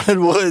 The haunted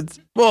woods.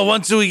 Well,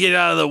 once we get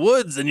out of the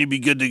woods, then you'd be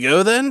good to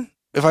go then?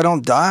 If I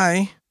don't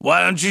die.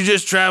 Why don't you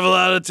just travel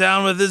out of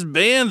town with this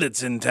band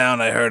that's in town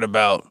I heard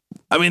about?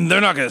 I mean,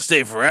 they're not going to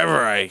stay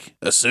forever, I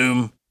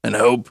assume and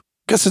hope.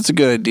 Guess it's a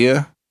good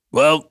idea.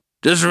 Well,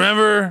 just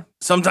remember,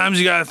 sometimes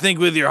you got to think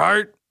with your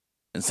heart,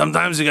 and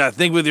sometimes you got to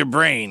think with your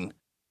brain.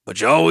 But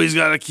you always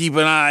got to keep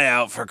an eye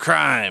out for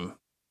crime.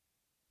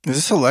 Is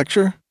this a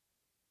lecture?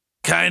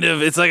 Kind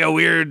of, it's like a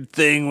weird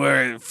thing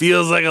where it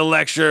feels like a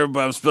lecture,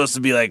 but I'm supposed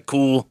to be like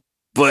cool.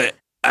 But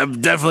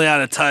I'm definitely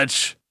out of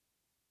touch.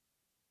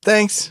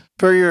 Thanks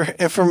for your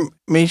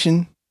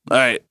information. All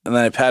right, and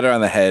then I pat her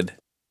on the head.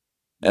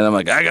 And I'm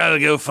like, I gotta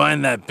go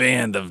find that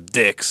band of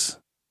dicks.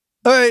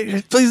 All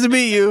right, pleased to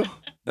meet you.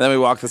 And then we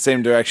walk the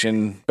same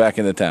direction back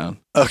into town.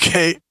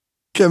 Okay.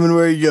 Kevin,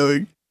 where are you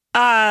going?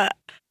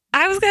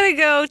 I was gonna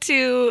go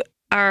to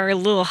our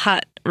little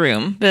hut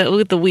room, but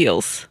with the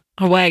wheels.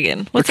 A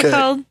wagon. What's it Okay.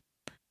 called?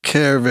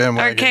 Caravan wagon.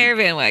 Our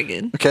caravan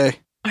wagon. Okay.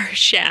 Our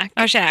shack.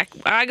 Our shack.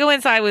 I go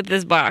inside with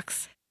this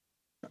box.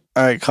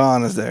 All right,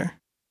 Khan is there.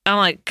 I'm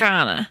like,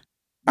 Kana,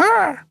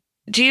 Ah!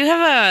 do you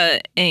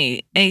have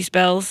any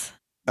spells?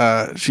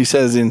 She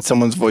says in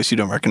someone's voice you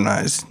don't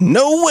recognize.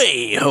 No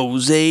way,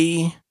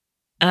 Jose.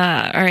 All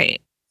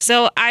right.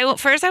 So I want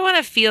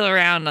to feel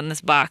around on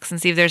this box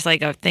and see if there's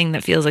like a thing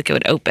that feels like it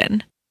would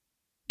open.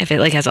 If it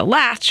like has a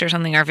latch or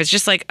something, or if it's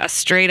just like a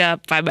straight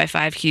up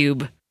 5x5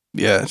 cube.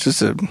 Yeah, it's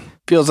just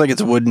feels like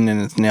it's wooden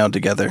and it's nailed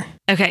together.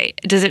 Okay.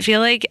 Does it feel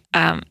like,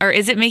 or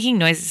is it making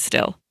noises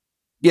still?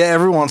 Yeah,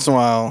 every once in a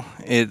while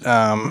it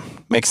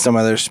makes some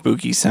other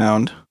spooky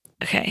sound.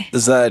 Okay.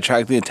 Does that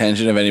attract the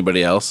attention of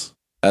anybody else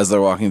as they're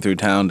walking through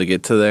town to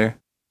get to there?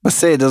 Let's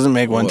say it doesn't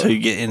make one What? until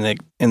you get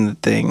in the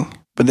thing.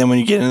 But then when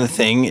you get in the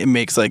thing, it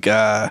makes like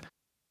not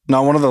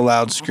one of the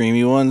loud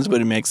screamy ones,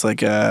 but it makes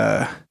like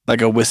a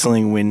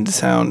whistling wind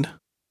sound.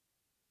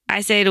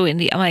 I say to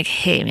Wendy, I'm like,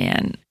 hey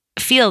man,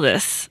 feel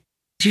this.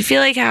 Do you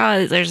feel like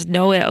how there's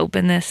no way to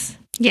open this?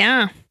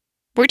 Yeah.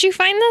 Where'd you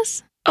find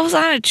this? I was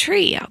on a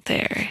tree out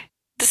there.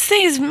 This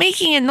thing is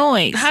making a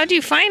noise. How'd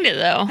you find it,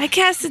 though? I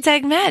cast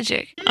detect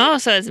magic, Oh,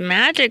 so it's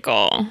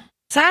magical.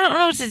 so I don't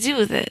know what to do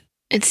with it.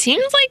 It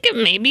seems like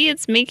maybe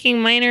it's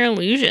making minor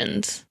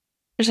illusions.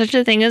 There's such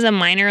a thing as a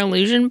minor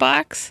illusion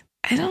box.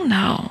 I don't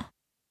know.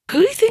 Who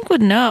do you think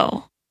would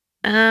know?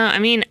 I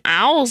mean,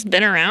 Owl's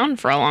been around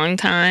for a long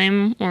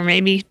time, or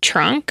maybe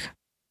Trunk.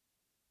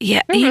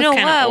 Yeah, They're you both know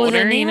kinda what? With older,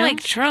 a you name know?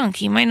 like Trunk,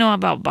 he might know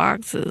about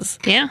boxes.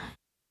 Yeah,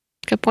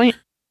 good point.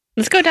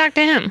 Let's go talk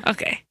to him.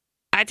 Okay,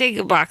 I take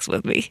a box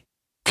with me.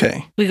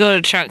 Okay. We go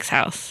to Trunk's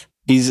house.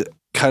 He's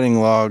cutting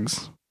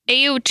logs.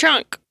 Hey, you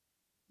trunk.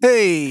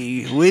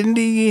 Hey,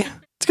 Wendy.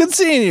 It's good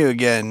seeing you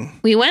again.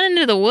 We went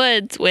into the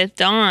woods with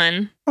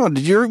Dawn. Oh,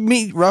 did you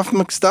meet Ruff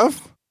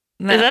McStuff?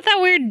 No. Is that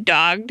weird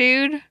dog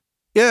dude?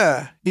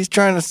 Yeah, he's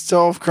trying to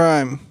solve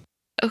crime.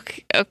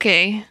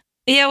 Okay.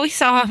 Yeah, we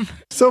saw him.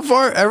 So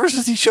far, ever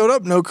since he showed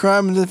up, no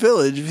crime in the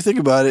village. If you think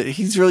about it,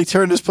 he's really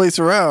turned this place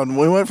around.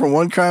 We went from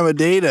one crime a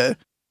day to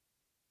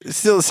it's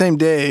still the same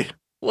day.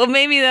 Well,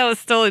 maybe that was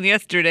stolen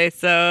yesterday,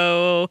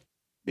 so...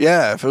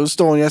 Yeah, if it was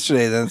stolen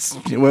yesterday, then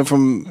it went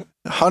from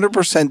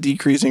 100%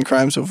 decrease in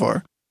crime so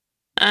far.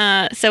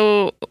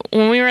 So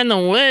when we were in the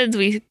woods,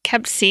 we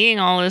kept seeing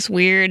all this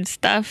weird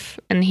stuff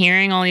and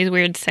hearing all these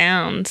weird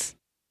sounds.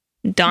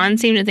 Dawn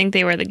seemed to think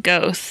they were the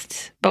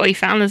ghosts, but we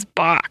found this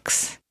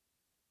box.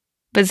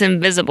 But it's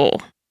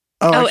invisible.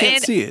 Oh, Oh, I can't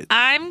and see it.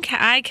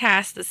 I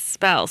cast a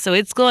spell, so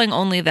it's glowing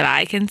only that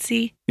I can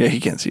see. Yeah, he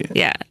can't see it.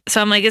 Yeah.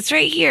 So I'm like, it's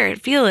right here.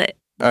 Feel it.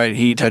 All right,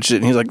 he touched it,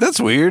 and he's like, that's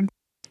weird.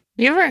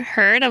 You ever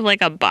heard of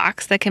like a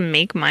box that can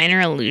make minor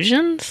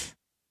illusions?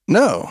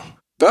 No,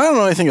 but I don't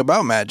know anything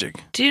about magic.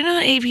 Do you know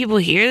any people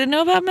here that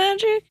know about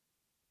magic?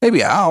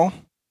 Maybe Al.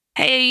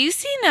 Hey, have you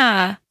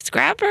seen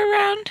Scrapper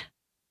around?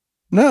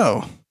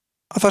 No,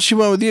 I thought she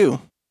went with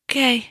you.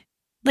 Okay.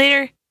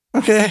 Later.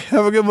 Okay,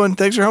 have a good one.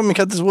 Thanks for helping me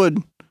cut this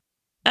wood.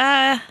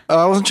 I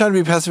wasn't trying to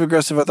be passive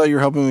aggressive. I thought you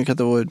were helping me cut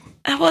the wood.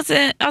 I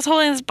wasn't. I was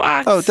holding this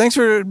box. Oh, thanks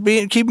for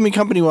keeping me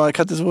company while I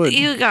cut this wood.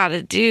 You got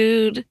it,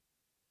 dude.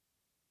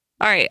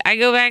 All right, I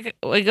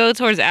go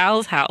towards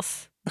Al's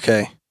house.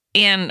 Okay.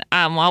 And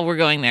while we're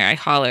going there, I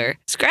holler,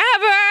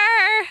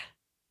 Scrapper!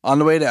 On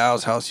the way to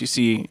Al's house, you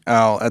see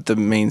Al at the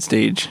main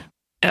stage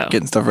Oh,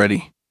 getting stuff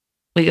ready.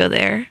 we go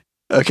there.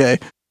 Okay.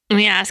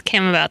 We asked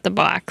him about the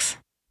box.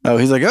 Oh,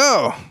 he's like,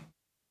 oh,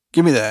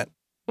 give me that.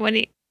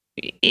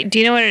 Do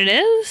you know what it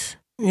is?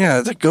 Yeah,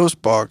 it's a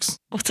ghost box.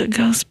 What's a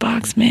ghost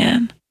box,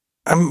 man?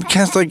 I'm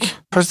cast like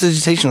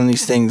prestidigitation on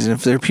these things, and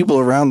if there are people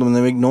around them,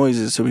 they make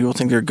noises, so people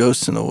think they're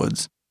ghosts in the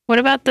woods. What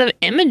about the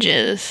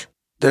images?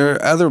 There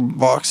are other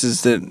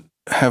boxes that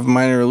have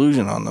minor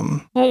illusion on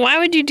them, Well, why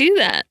would you do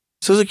that?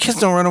 so the kids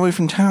don't run away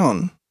from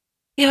town.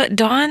 Yeah, but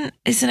Dawn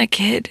isn't a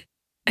kid.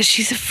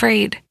 She's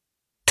afraid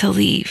to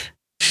leave.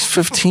 She's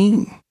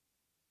 15.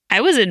 I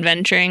was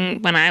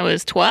adventuring when I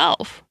was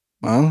 12.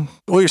 Well,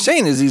 what you're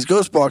saying is these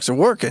ghost boxes are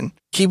working,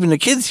 keeping the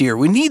kids here.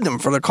 We need them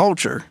for the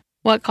culture,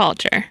 What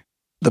culture?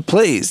 the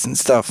plays and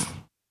stuff.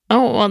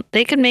 Oh, well,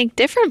 they could make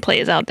different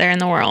plays out there in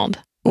the world.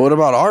 But what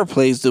about our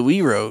plays that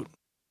we wrote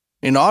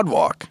in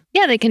Oddwalk?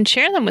 Yeah, they can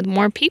share them with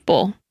more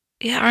people.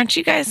 Yeah, aren't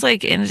you guys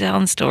like into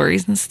telling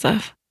stories and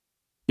stuff?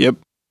 Yep.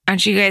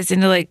 Aren't you guys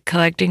into like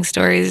collecting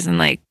stories and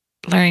like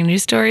learning new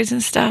stories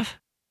and stuff?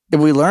 If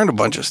we learned a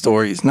bunch of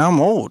stories, now I'm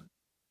old.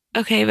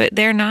 Okay, but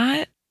they're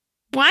not.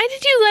 Why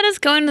did you let us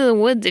go into the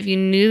woods if you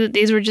knew that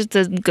these were just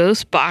the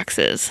ghost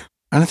boxes?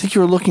 I don't think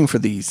you were looking for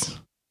these.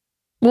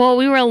 Well,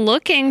 we were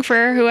looking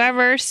for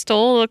whoever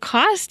stole the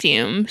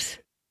costumes.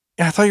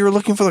 Yeah, I thought you were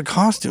looking for the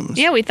costumes.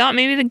 Yeah, we thought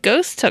maybe the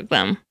ghosts took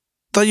them.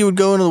 I thought you would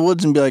go into the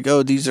woods and be like,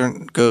 oh, these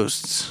aren't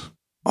ghosts.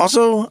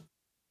 Also,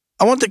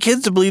 I want the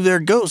kids to believe they're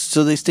ghosts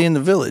so they stay in the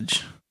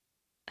village.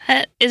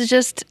 That is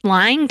just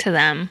lying to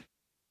them.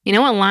 You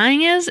know what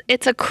lying is?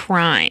 It's a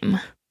crime.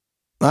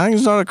 Lying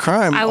is not a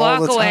crime I all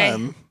walk the away.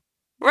 time.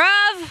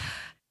 Ruff!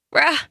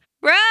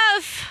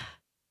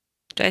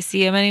 Do I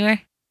see him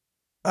anywhere?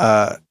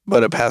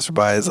 But a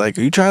passerby is like,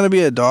 are you trying to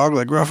be a dog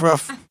like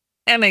Ruff?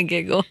 And I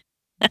giggle.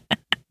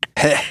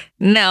 Heh.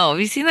 No, have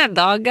you seen that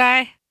dog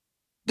guy?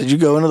 Did you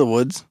go into the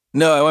woods?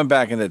 No, I went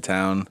back into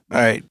town.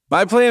 All right.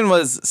 My plan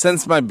was,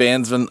 since my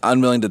band's been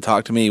unwilling to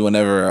talk to me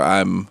whenever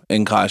I'm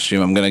in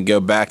costume, I'm going to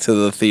go back to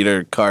the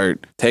theater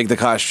cart, take the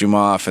costume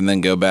off, and then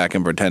go back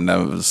and pretend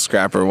I'm a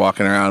scrapper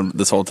walking around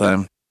this whole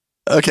time.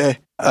 Okay.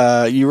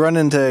 You run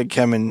into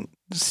Kevin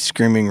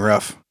screaming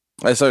Ruff.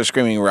 I started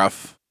screaming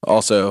Ruff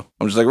also.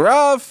 I'm just like,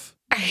 Ruff!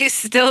 Are you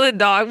still the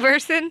dog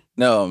person?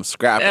 No, I'm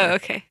Scrapper. Oh,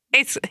 okay.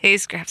 Hey,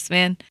 Scraps,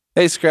 man.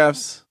 Hey,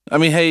 Scraps.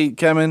 Hey,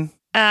 Kevin.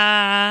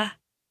 I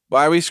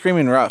Why are we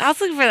screaming Ruff? was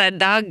looking for that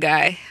dog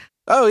guy.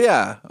 Oh,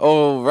 yeah.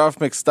 Oh, Ruff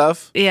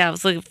McStuff. Yeah,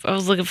 I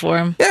was looking for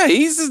him. Yeah,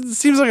 he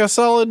seems like a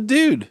solid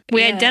dude.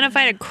 We Yeah.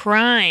 identified a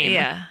crime.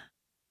 Yeah.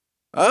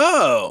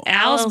 Oh.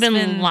 Al's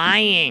been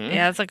lying.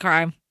 Yeah, that's a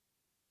crime.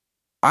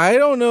 I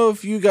don't know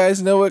if you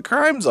guys know what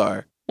crimes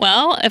are.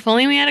 Well, if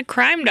only we had a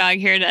crime dog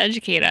here to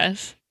educate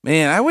us.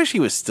 Man, I wish he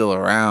was still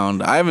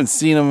around. I haven't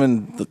seen him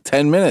in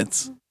 10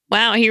 minutes.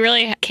 Wow, he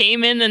really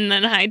came in and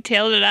then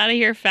hightailed it out of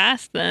here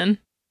fast then.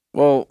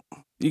 Well,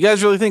 you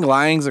guys really think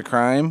lying's a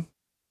crime?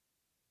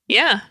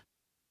 Yeah.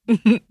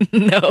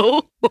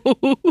 No.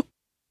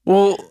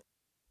 Well,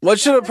 what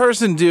should a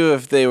person do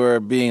if they were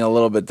being a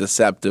little bit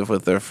deceptive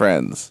with their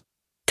friends?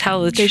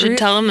 Tell the They truth. should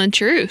tell them the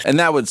truth. And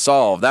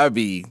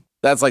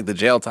that's like the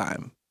jail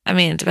time. I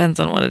mean, it depends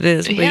on what it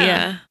is, but Yeah.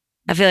 yeah.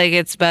 I feel like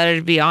it's better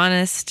to be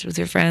honest with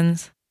your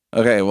friends.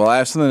 Okay, well, I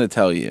have something to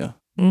tell you.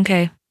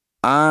 Okay.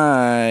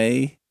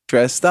 I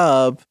dressed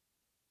up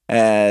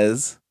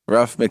as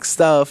Ruff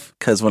McStuff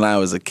because when I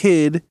was a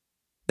kid,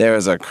 there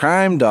was a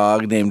crime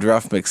dog named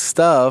Ruff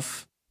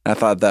McStuff I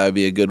thought that would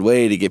be a good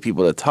way to get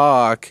people to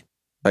talk if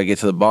I get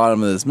to the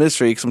bottom of this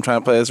mystery because I'm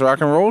trying to play this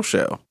rock and roll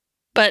show.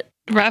 But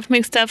Ralph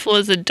McStuff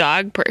was a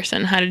dog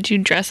person. How did you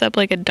dress up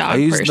like a dog I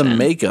used person? the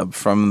makeup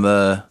from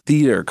the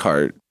theater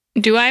cart.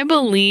 Do I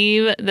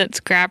believe that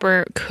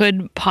Scrapper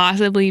could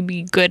possibly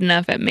be good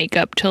enough at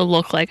makeup to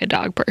look like a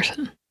dog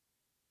person?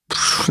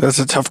 That's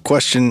a tough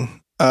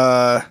question.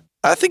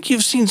 I think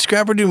you've seen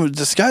Scrapper do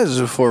disguises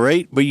before,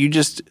 right? But you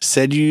just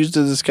said you used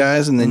a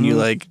disguise and then you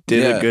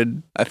did Yeah. a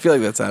good. I feel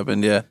like that's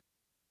happened, yeah.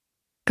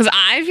 Because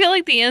I feel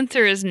like the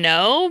answer is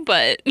no,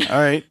 but All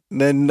right,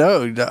 then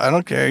no, I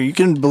don't care. You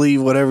can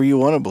believe whatever you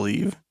want to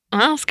believe.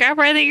 well,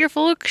 Scrapper, I think you're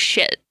full of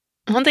shit.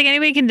 I don't think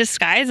anybody can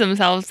disguise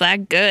themselves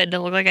that good to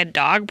look like a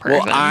dog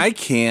person. Well, I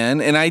can,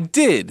 and I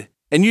did.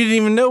 And you didn't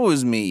even know it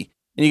was me.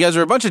 And you guys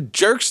were a bunch of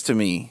jerks to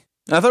me.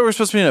 And I thought we were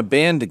supposed to be in a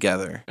band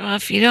together. Well,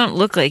 if you don't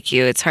look like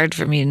you, it's hard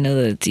for me to know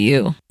that it's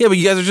you. Yeah, but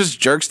you guys are just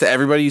jerks to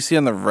everybody you see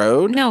on the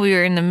road? No, we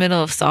were in the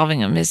middle of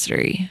solving a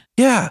mystery.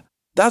 Yeah,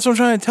 that's what I'm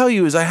trying to tell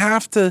you is I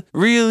have to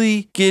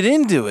really get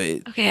into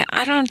it. Okay,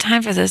 I don't have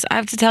time for this. I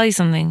have to tell you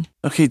something.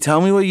 Okay,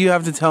 tell me what you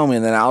have to tell me,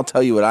 and then I'll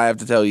tell you what I have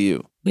to tell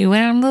you. We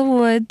went out in the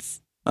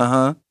woods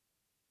Uh-huh.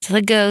 to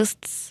the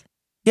ghosts.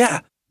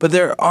 Yeah, but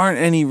there aren't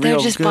any real They're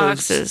just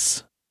ghosts.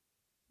 boxes.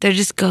 They're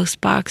just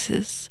ghost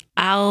boxes.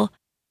 I'll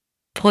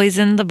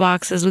poison the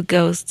boxes with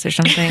ghosts or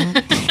something.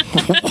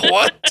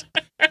 What?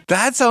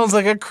 That sounds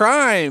like a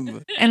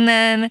crime. And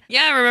then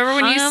Yeah, remember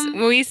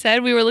when we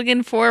said we were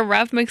looking for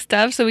Ralph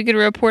McStuff so we could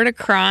report a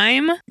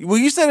crime? Well,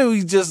 you said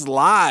we just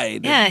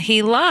lied. yeah,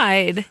 he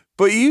lied.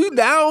 But you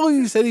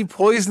said he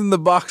poisoned the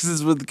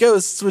boxes with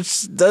ghosts,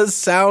 which does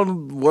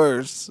sound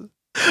worse.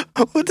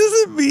 What does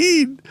it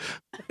mean?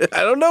 I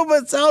don't know,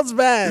 but it sounds It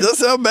bad. does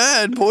sound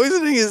bad.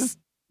 Poisoning is,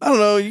 I don't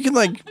know, you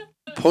can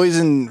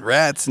poison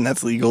rats and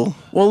that's legal.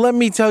 Well, let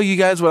me tell you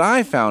guys what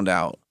I found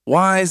out.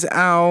 Wise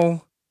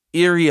Owl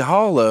Erie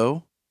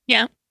Hollow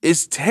Yeah.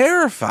 is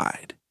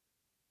terrified.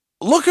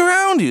 Look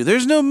around you.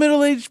 There's no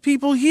middle-aged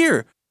people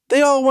here.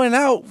 They all went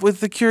out with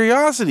the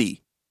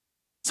curiosity.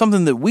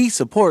 Something that we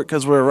support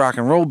because we're a rock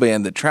and roll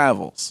band that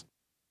travels.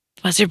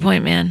 What's your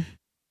point, man?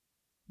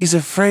 He's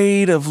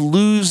afraid of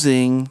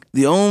losing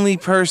the only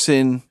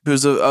person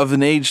who's of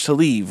an age to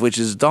leave, which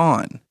is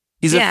Dawn.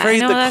 He's yeah, afraid I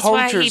know, the that's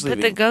why he culture's put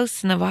leaving. the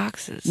ghosts in the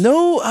boxes.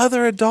 No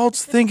other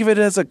adults think of it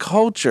as a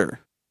culture.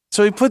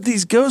 So he put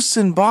these ghosts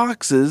in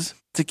boxes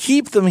to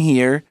keep them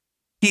here.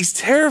 He's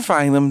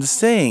terrifying them to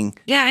staying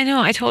Yeah, I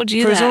know. I told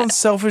you for his that. own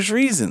selfish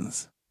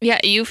reasons. Yeah,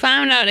 you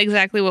found out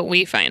exactly what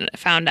we found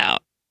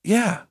out.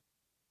 Yeah.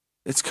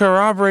 It's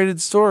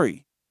corroborated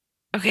story.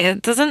 Okay,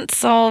 it doesn't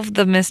solve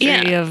the mystery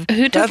Yeah. of.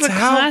 Who took That's the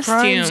how crimes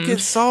costumes? get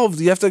solved.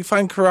 You have to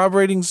find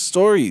corroborating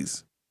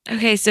stories.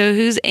 Okay, so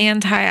who's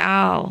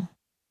anti-owl?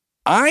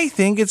 I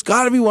think it's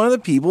got to be one of the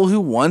people who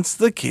wants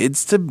the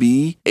kids to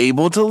be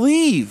able to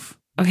leave.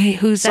 Okay,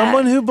 who's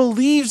Someone that? who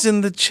believes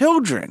in the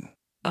children.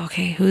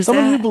 Okay, who's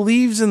Someone who that?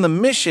 believes in the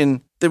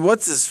mission that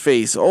what's his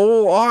face,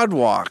 old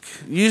Oddwalk,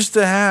 used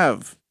to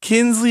have.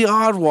 Kinsley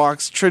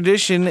Oddwalk's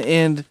tradition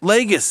and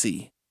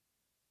legacy.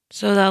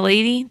 So that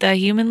lady, that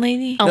human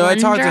lady? No, I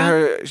talked to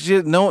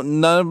Alundra? her.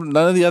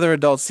 None of the other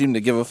adults seem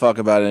to give a fuck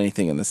about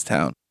anything in this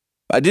town.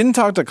 I didn't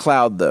talk to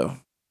Cloud though.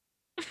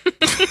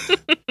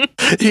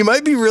 He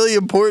might be really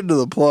important to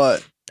the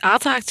plot. I'll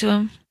talk to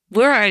him.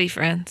 We're already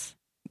friends.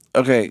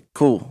 Okay,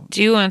 cool.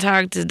 Do you want to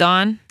talk to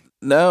Dawn?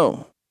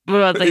 No, What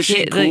about the is she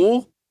kid?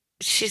 cool?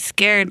 She's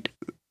scared.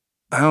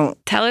 I don't.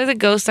 Tell her the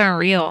ghosts aren't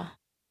real.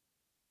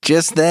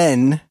 Just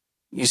then,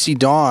 you see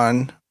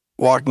Dawn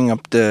walking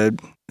up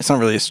it's not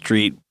really a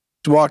street.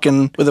 She's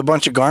walking with a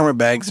bunch of garment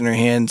bags in her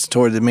hands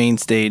toward the main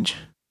stage.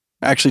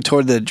 Actually,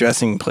 toward the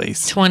dressing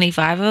place.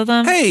 25 of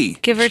them? Hey,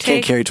 Give or She can't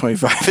take. carry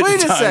 25 at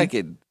wait a a time.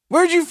 second.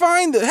 Where'd you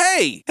find the?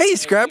 Hey, Hey,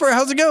 Scrapper,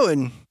 how's it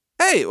going?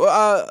 hey.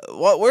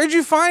 Where'd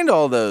you find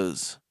all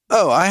those?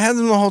 Oh, I had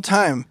them the whole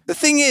time. The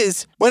thing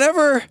is,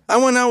 whenever I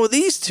went out with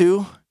these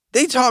two,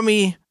 they taught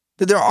me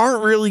that there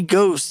aren't really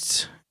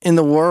ghosts in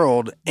the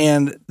world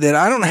and that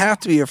I don't have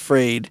to be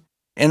afraid.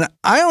 And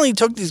I only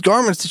took these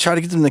garments to try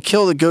to get them to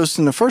kill the ghosts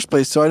in the first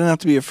place so I didn't have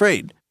to be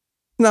afraid.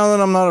 Now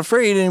that I'm not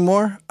afraid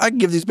anymore, I can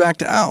give these back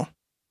to Al.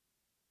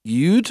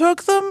 You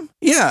took them?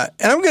 Yeah,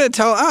 and I'm going to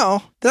tell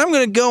Al that I'm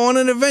going to go on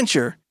an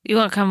adventure. You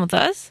want to come with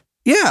us?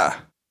 Yeah,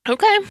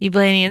 Okay. You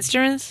play any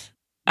instruments?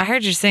 I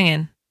heard you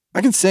singing.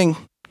 I can sing.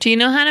 Do you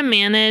know how to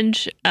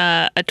manage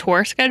a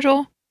tour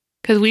schedule?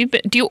 Because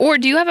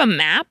do you have a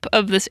map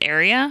of this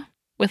area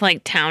with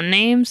town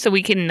names so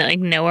we can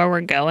know where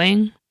we're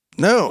going?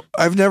 No,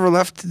 I've never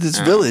left this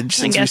Oh, village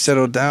I since we guess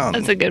settled down.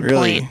 that's a good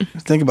really. point.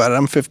 Think about it.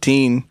 I'm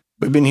 15.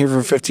 We've been here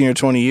for 15 or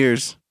 20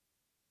 years.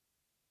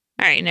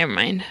 All right, never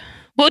mind.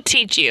 We'll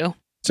teach you.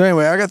 So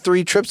anyway, I got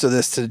 3 trips of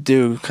this to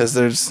do because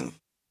they're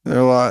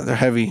a lot. They're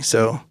heavy.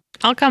 So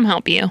I'll come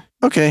help you.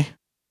 okay,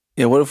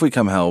 Yeah. What if we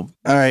come help?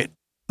 all right.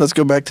 Let's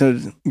go back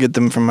to get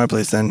them from my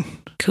place then.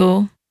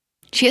 Cool.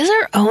 She has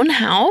her own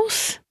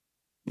house.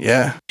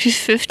 Yeah, She's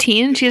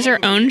 15. She has her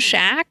own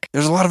shack.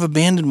 there's a lot of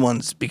abandoned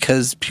ones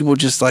because people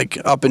just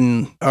up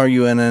in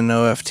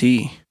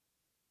RUNNOFT.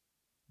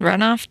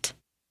 Runoff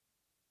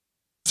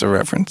It's a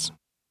reference.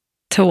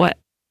 to what?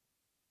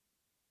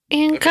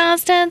 In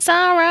constant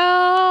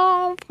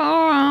sorrow for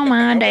all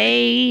my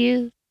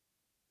days.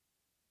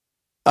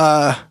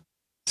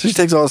 So she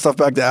takes all the stuff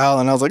back to Al,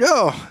 and I was like,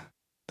 oh,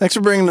 thanks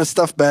for bringing the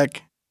stuff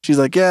back. She's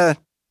like, yeah,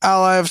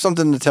 Al, I have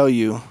something to tell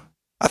you.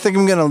 I think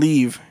I'm going to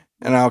leave.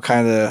 And Al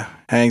kind of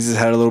hangs his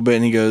head a little bit,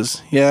 and he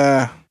goes,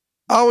 yeah,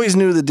 I always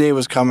knew the day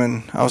was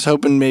coming. I was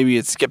hoping maybe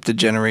it skipped a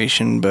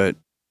generation, but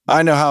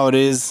I know how it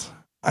is.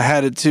 I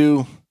had it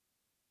too.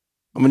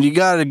 When you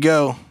gotta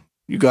go,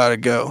 you gotta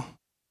go.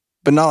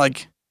 But not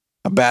like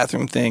a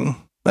bathroom thing,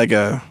 like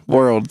a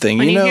world thing,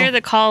 When you you know? hear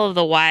the call of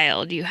the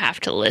wild, you have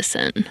to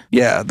listen.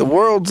 Yeah, the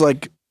world's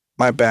like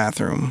my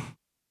bathroom.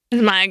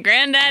 As my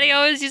granddaddy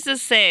always used to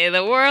say,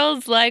 the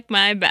world's like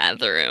my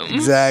bathroom.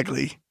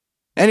 Exactly.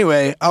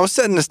 Anyway, I was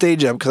setting the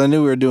stage up because I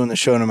knew we were doing the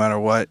show no matter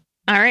what,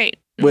 All right.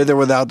 with or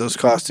without those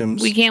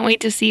costumes. We can't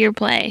wait to see your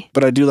play.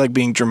 But I do like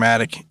being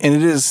dramatic, and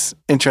it is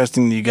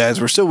interesting that you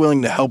guys were so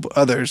willing to help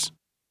others.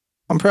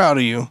 I'm proud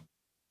of you.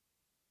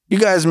 You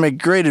guys make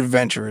great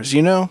adventurers,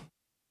 you know?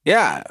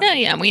 Yeah. Oh,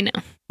 yeah, we know.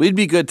 We'd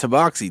be good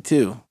tabaxi,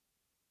 too.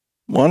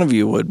 One of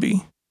you would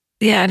be.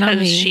 Yeah, not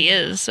Because me. she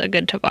is a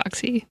good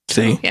tabaxi.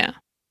 See? Yeah.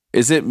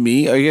 Is it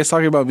me? Are you guys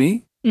talking about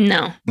me?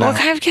 No. No. What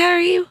kind of cat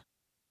are you?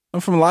 I'm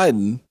from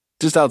Leiden.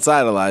 Just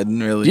outside of Leiden,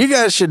 really. You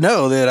guys should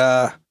know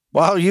that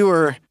while you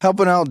were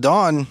helping out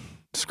Dawn,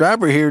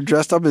 Scrapper here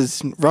dressed up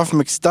as Rough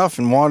McStuff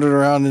and wandered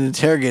around and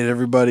interrogated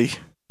everybody.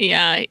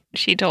 Yeah,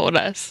 she told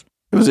us.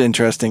 It was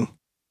interesting.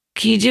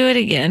 Can you do it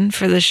again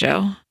for the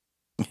show?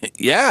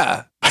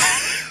 Yeah.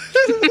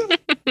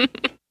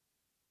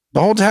 The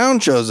whole town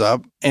shows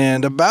up,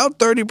 and about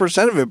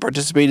 30% of it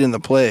participate in the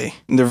play.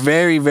 And they're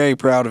very, very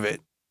proud of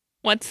it.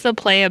 What's the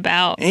play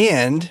about?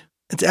 And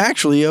it's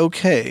actually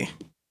okay.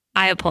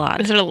 I applaud.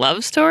 Is it a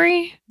love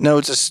story? No,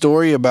 it's a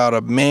story about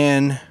a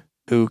man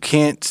who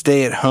can't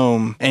stay at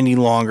home any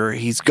longer.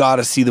 He's got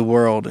to see the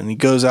world, and he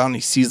goes out and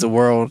he sees the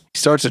world. He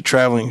starts a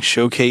traveling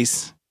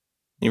showcase.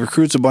 He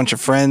recruits a bunch of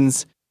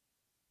friends.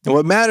 And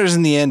what matters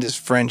in the end is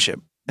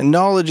friendship. And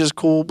knowledge is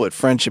cool, but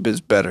friendship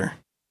is better.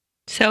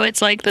 So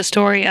it's like the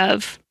story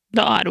of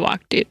the Odd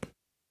Walk dude.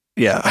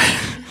 Yeah,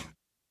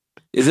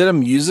 Is it a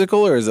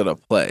musical or is it a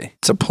play?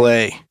 it's a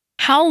play.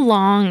 How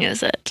long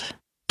is it?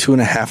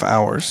 2.5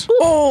 hours.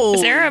 Oh,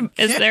 Is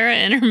there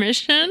an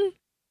intermission?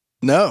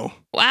 No,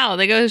 Wow,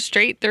 they go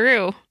straight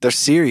through. they're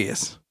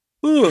serious.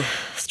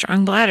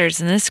 Strong bladders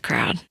in this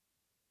crowd.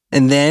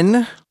 And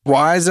then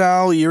Wise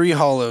Owl Erie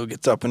Hollow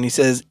gets up and he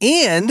says,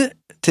 and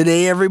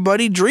today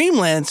everybody,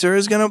 Dreamlancer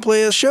is going to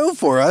play a show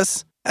for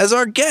us as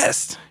our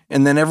guest.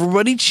 And then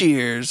everybody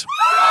cheers.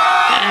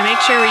 And make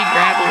sure we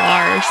grab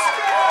Lars.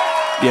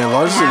 Yeah,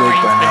 Lars is Our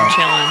awake by brain's been now.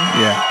 chilling.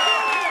 Yeah.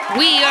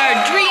 We are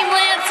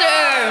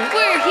Dreamlancer!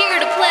 We're here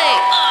to play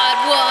Odd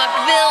Walk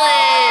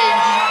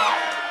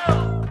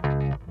Village!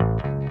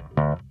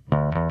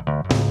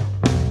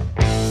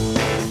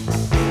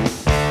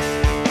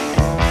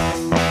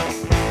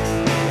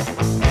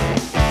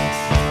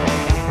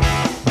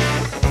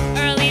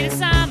 Early this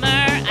summer,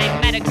 I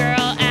met a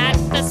girl at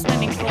the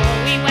swimming pool.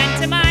 We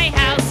went to my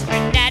house for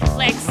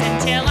Netflix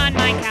until on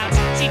my couch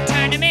she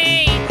turned to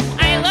me.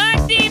 I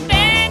looked deep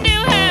into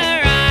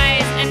her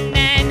eyes and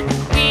then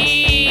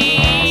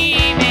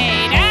we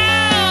made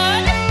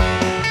out.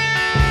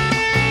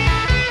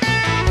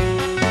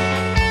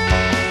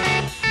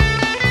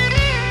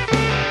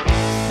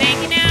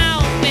 Making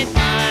out with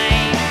my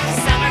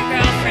summer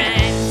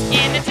girlfriend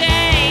in the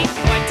day,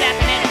 or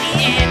definitely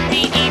in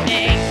the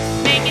evening.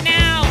 Making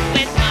out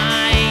with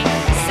my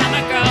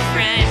summer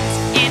girlfriend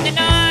in the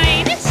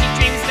night. She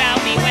dreams about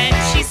me when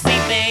she's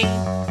sleeping.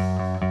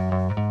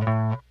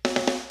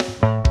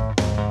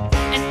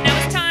 And now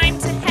it's time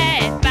to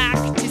head back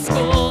to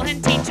school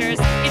and teachers.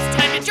 It's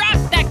time to drop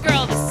that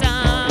girl. The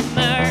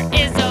summer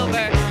is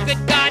over.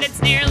 Good God,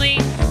 it's nearly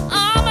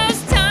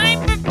almost time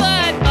for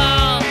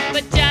football.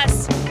 But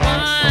just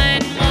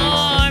one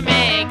more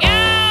make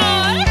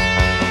out.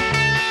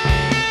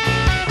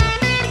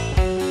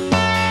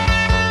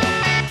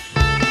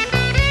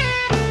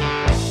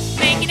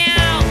 Making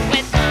out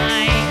with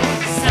my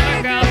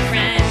summer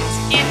girlfriend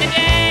in the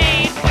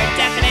day, or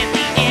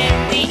definitely in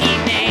the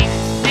evening.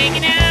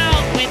 Making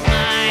out with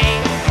my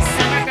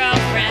summer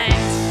girlfriend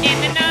in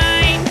the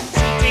night.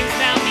 She dreams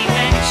about me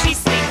when she's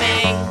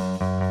sleeping.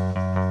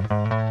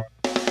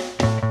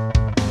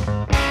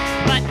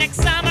 But next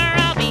summer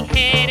I'll be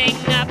hitting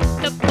up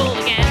the pool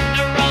again,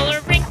 the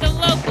roller rink, the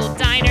local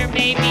diner,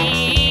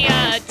 maybe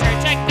a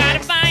church. I gotta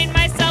find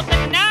myself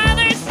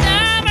another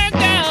summer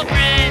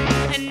girlfriend,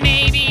 and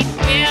maybe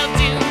we'll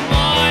do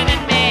more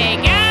than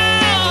make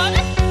out.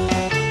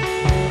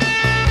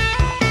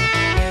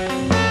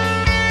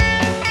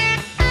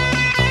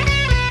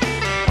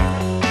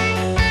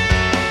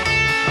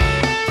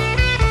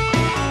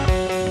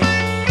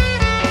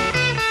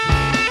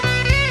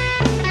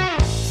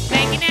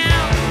 Making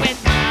out with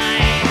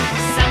my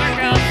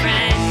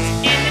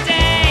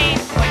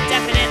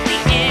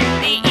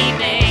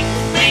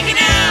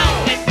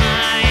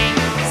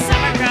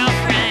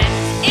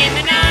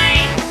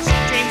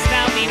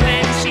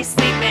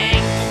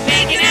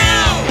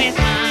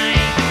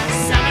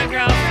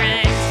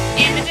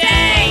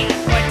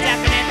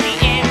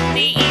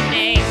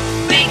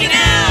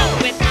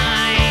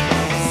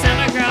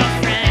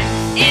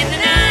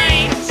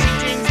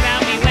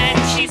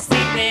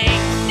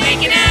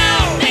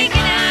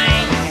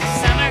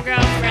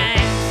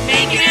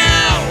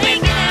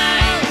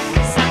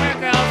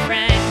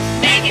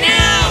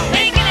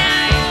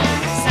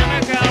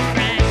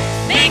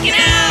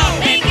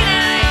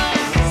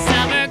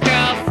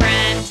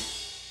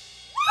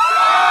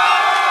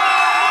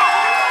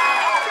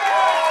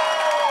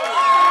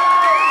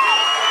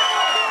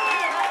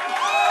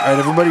right,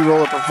 everybody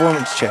roll a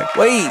performance check.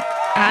 Wait.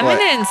 I'm What?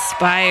 going to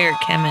inspire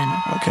Kevin.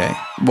 Okay.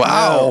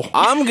 Wow. No,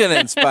 I'm going to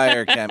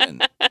inspire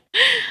Kevin.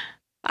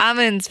 I'm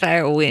going to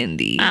inspire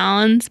Wendy.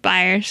 I'll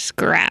inspire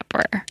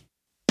Scrapper.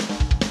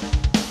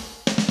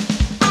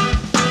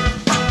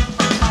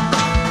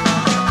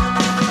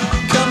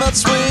 Come out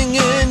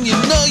swinging, you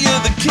know you're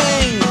the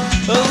king.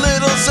 A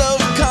little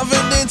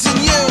self-confidence in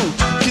you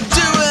can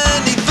do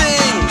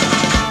anything.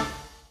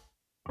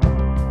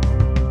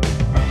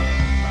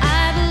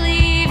 I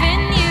believe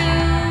in you,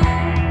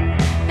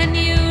 and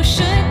you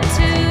should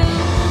too.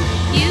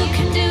 You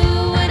can do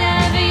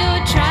whatever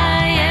you're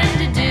trying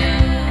to do.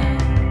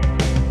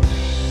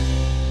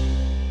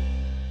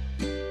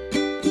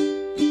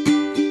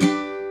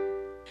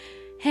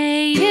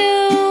 Hey,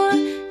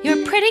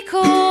 you're pretty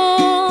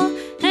cool,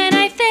 and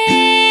I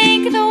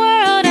think the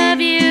world of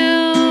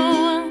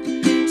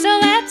you. So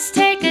let's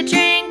take a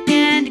drink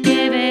and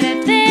give it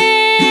a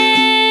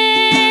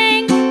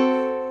think.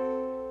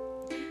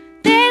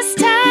 This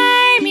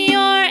time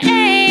your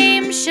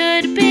aim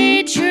should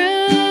be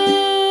true.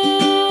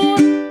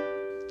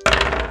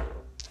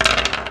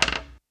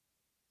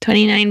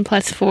 29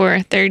 plus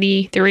 4,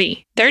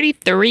 33.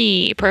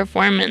 33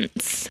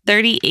 performance.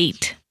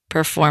 38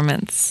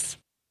 performance.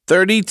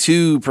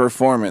 32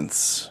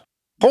 performance.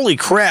 Holy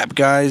crap,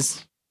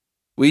 guys.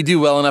 We do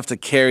well enough to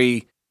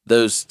carry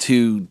those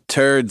two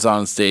turds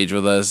on stage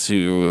with us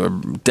who are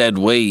dead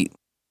weight.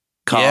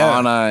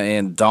 Yeah. Kaana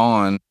and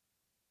Dawn.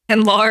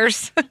 And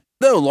Lars.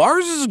 No,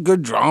 Lars is a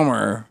good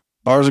drummer.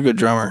 Lars is a good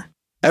drummer.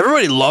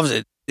 Everybody loves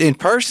it. And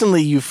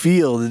personally, you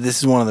feel that this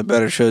is one of the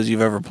better shows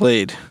you've ever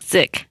played.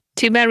 Sick.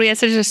 Too bad we had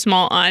such a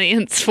small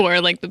audience for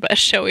like the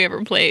best show we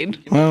ever played.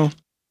 Well,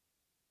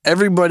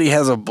 everybody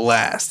has a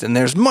blast, and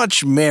there's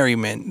much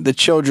merriment. The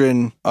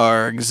children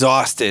are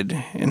exhausted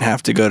and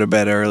have to go to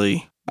bed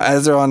early.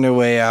 As they're on their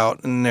way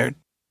out in their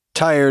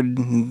tired,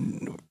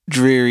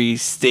 dreary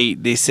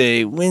state, they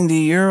say,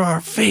 Wendy, you're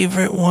our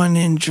favorite one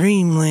in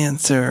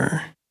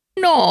Dreamlancer.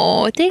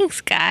 No,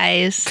 thanks,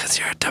 guys. Because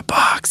you're a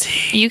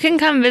tabaxi. You can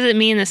come visit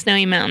me in the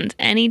Snowy Mountains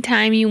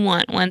anytime you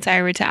want once I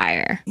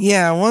retire.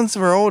 Yeah, once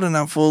we're old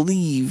enough, we'll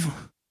leave.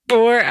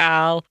 Poor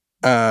Al.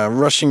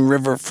 Rushing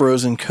River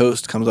Frozen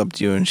Coast comes up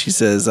to you and she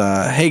says,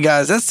 hey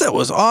guys, that set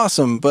was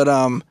awesome, but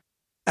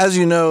as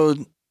you know,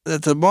 the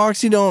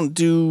Tabaxi don't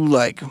do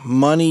like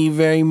money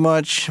very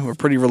much. We're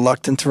pretty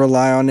reluctant to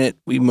rely on it.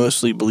 We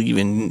mostly believe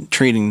in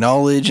trading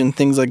knowledge and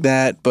things like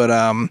that, but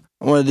I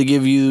wanted to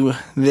give you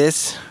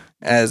this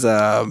as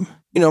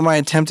my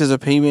attempt as a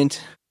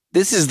payment.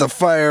 This is the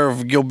Fire of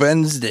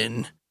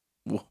Gilbensden.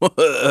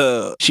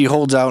 She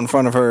holds out in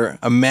front of her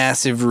a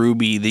massive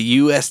ruby that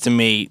you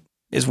estimate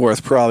is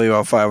worth probably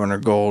about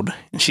 500 gold.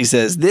 And she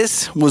says,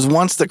 this was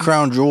once the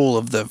crown jewel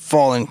of the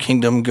fallen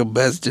kingdom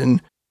Gilbesden.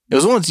 It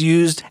was once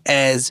used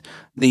as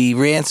the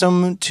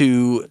ransom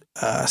to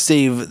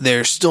save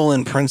their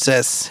stolen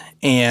princess.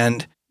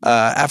 And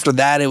after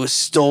that, it was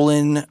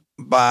stolen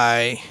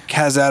by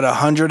Khazad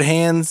 100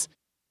 Hands.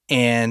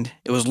 And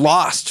it was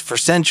lost for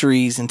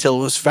centuries until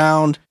it was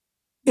found.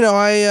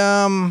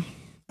 I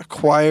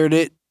acquired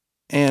it.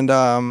 And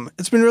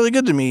it's been really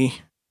good to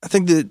me. I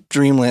think that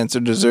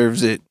Dreamlancer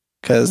deserves it,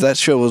 because that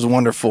show was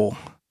wonderful.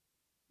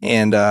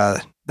 And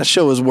that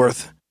show is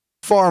worth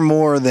far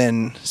more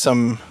than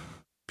some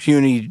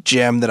puny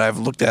gem that I've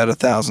looked at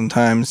 1,000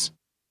 times.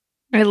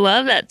 I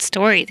love that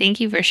story. Thank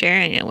you for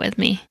sharing it with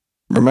me.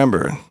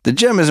 Remember, the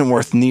gem isn't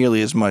worth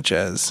nearly as much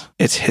as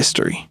its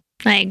history.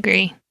 I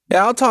agree.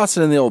 Yeah, I'll toss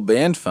it in the old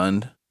band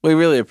fund. We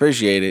really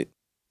appreciate it.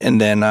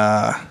 And then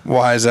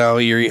Wise Owl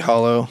Eerie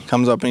Hollow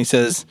comes up and he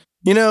says,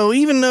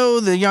 even though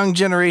the young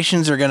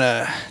generations are going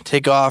to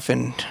take off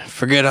and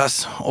forget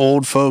us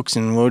old folks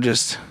and we'll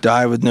just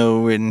die with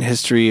no written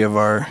history of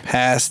our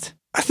past,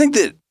 I think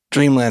that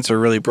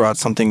Dreamlancer really brought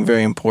something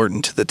very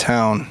important to the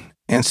town.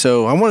 And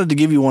so I wanted to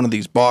give you one of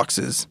these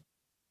boxes.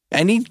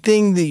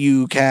 Anything that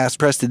you cast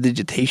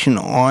prestidigitation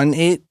on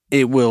it,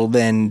 it will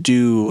then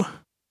do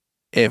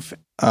if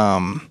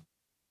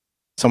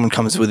someone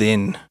comes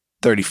within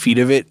 30 feet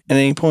of it at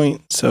any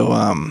point. So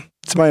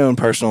it's my own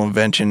personal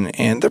invention,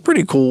 and they're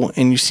pretty cool,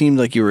 and you seemed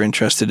like you were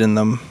interested in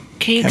them.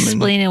 Can you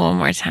explain it one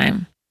more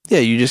time? Yeah,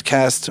 you just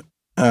cast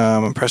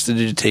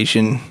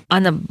prestidigitation.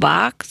 On the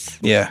box?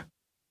 Yeah.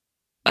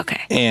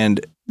 Okay. And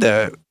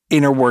the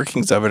inner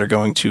workings of it are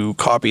going to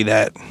copy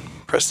that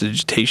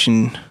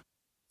prestidigitation.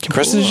 Can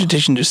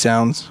prestidigitation do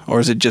sounds, or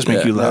does it just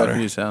make you louder?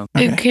 New sound.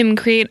 It can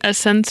create a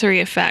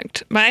sensory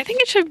effect, but I think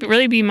it should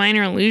really be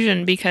minor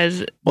illusion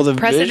because Well, the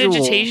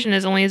prestidigitation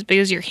is only as big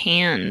as your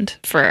hand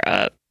for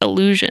a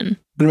illusion.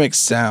 It makes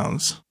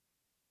sounds.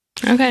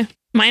 Okay.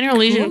 Minor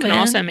illusion Cool, can man.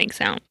 also make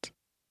sounds.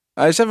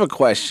 I just have a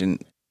question.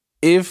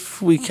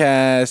 If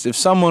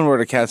someone were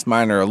to cast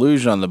minor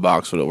illusion on the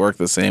box, would it work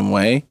the same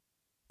way?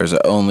 Or does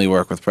it only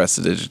work with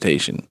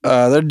prestidigitation?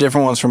 There are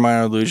different ones for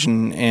minor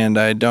illusion, and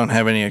I don't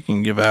have any I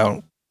can give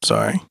out.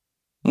 Sorry.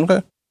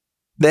 Okay.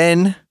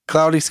 Then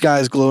Cloudy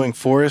Skies Glowing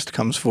Forest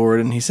comes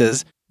forward and he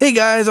says, Hey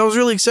guys, I was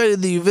really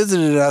excited that you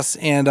visited us,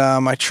 and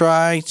I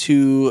try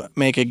to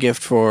make a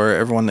gift for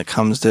everyone that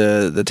comes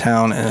to the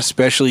town, and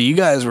especially you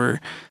guys were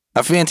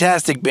a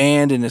fantastic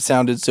band, and it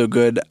sounded so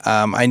good.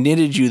 I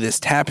knitted you this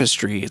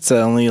tapestry. It's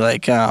only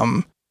like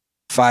 5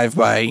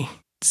 by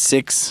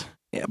 6,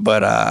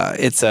 but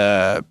it's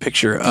a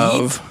picture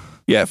of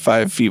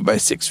 5 feet by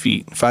 6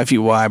 feet, 5 feet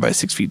wide by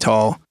 6 feet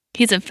tall.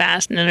 He's a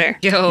fast knitter.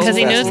 Yo. Because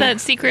he knows that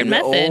secret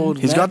method.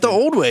 He's got the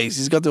old ways.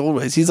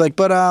 He's like,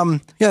 but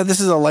this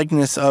is a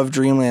likeness of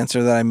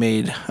Dreamlancer that I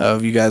made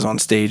of you guys on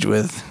stage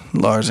with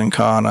Lars and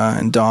Kana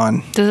and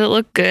Dawn. Does it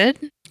look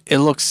good? It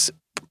looks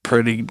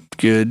pretty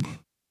good.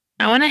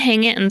 I want to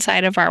hang it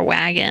inside of our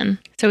wagon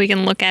so we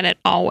can look at it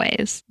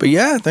always. But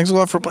yeah, thanks a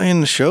lot for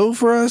playing the show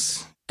for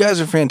us. You guys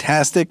are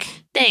fantastic.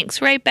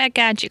 Thanks. Right back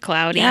at you,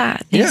 Cloudy. Yeah,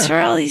 thanks for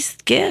all these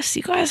gifts.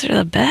 You guys are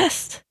the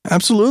best.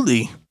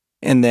 Absolutely.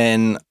 And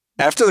then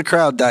after the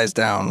crowd dies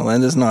down,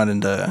 Linda's not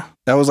into...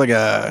 That was like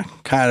a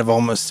kind of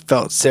almost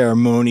felt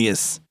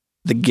ceremonious,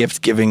 the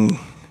gift giving.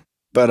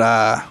 But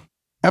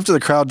after the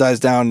crowd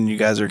dies down and you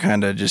guys are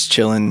kind of just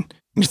chilling,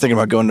 you're thinking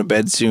about going to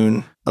bed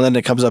soon,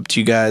 Linda comes up to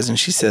you guys and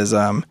she says,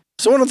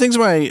 so one of the things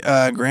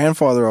my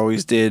grandfather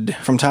always did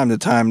from time to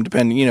time,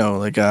 depending,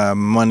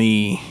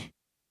 money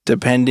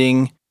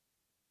depending,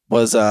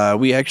 was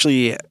we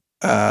actually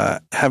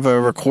have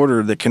a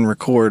recorder that can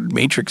record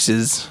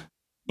matrices,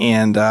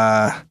 and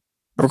I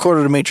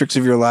recorded a matrix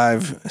of your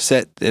live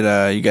set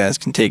that you guys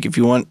can take if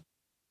you want.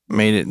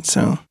 Made it,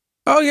 so.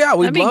 Oh, yeah,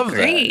 we'd That'd be love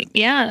great.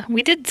 Yeah,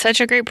 we did such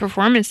a great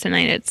performance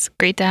tonight. It's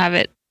great to have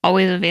it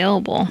always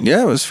available.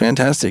 Yeah, it was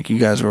fantastic. You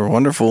guys were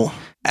wonderful.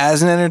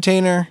 As an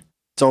entertainer,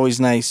 it's always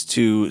nice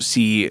to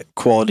see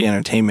quality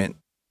entertainment.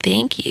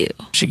 Thank you.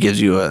 She gives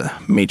you a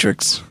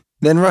matrix.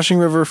 Then Rushing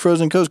River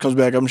Frozen Coast comes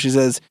back up and she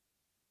says,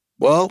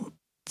 well,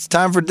 it's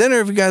time for dinner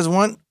if you guys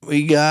want.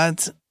 We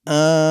got,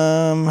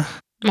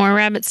 More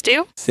rabbit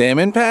stew? that.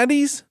 Salmon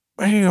patties?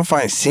 where are you going to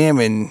find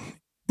salmon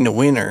in the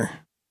winter?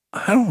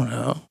 I don't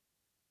know.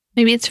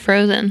 Maybe it's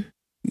frozen.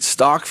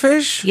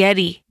 Stockfish?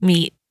 Yeti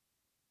meat.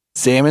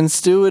 Salmon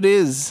stew it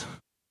is.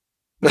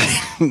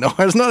 No,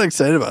 I was not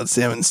excited about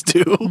salmon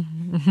stew.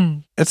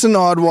 It's an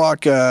odd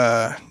walk,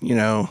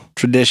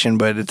 tradition,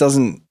 but it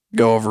doesn't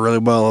go over really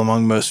well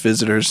among most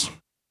visitors.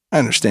 I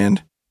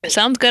understand.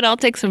 Sounds good. I'll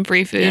take some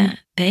free food. Yeah,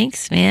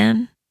 thanks,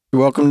 man.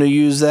 You're welcome to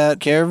use that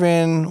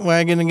caravan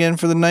wagon again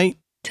for the night.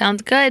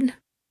 Sounds good.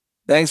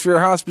 Thanks for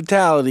your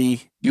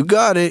hospitality. You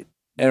got it.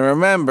 And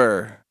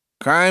remember,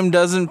 crime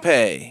doesn't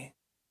pay.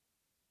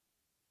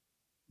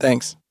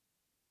 Thanks.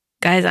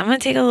 Guys, I'm going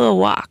to take a little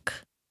walk.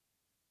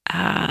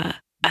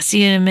 I'll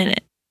see you in a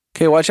minute.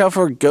 Okay, watch out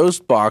for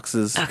ghost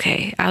boxes.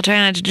 Okay, I'll try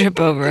not to trip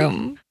over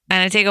them.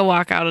 And I take a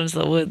walk out into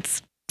the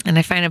woods, and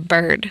I find a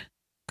bird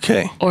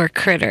Okay. or a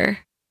critter.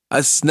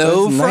 A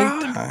snow It's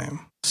frog? nighttime.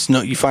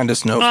 You find a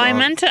snow Oh,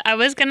 frog. I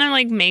was gonna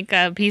make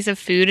a piece of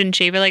food and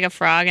shape it like a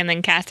frog and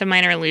then cast a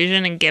minor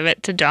illusion and give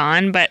it to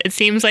Dawn, but it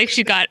seems like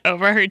she got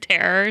over her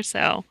terror,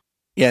 so.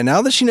 Yeah,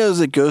 now that she knows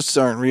that ghosts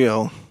aren't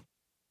real,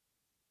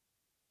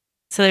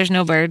 So there's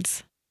no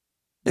birds.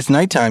 it's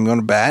nighttime. You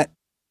want to bat?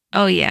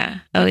 Oh,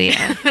 yeah. Oh,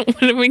 yeah. What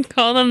do we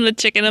call them? The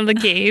chicken of the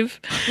cave?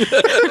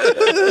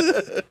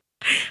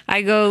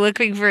 I go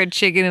looking for a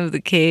chicken of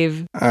the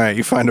cave. All right,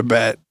 you find a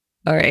bat.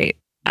 All right.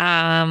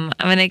 I'm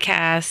going to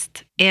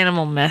cast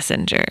Animal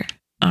Messenger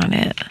on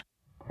it.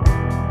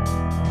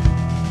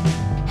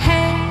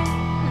 Hey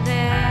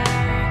there,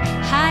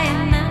 high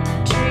in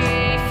that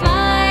tree,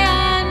 fly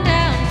on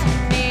down to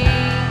me.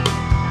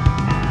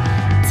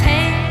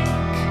 Take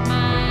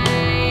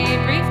my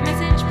brief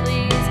message,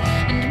 please,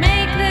 and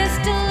make this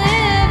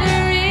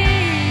delivery.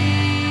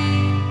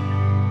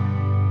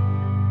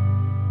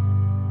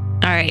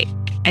 All right.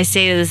 I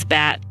say to this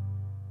bat,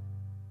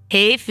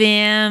 hey,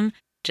 fam.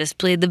 Just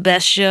played the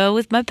best show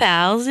with my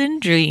pals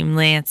in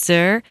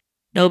Dreamlancer.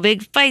 No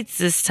big fights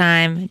this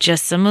time,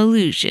 just some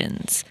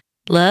illusions.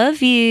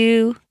 Love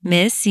you.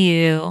 Miss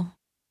you.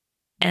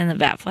 And the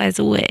bat flies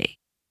away.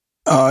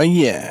 Oh,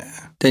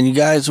 yeah. Then you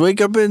guys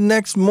wake up the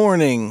next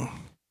morning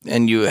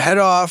and you head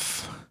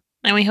off.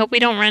 And we hope we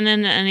don't run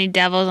into any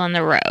devils on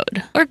the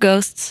road. Or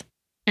ghosts.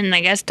 And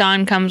I guess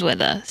Dawn comes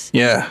with us.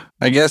 Yeah,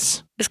 I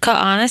guess. Is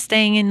Kaana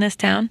staying in this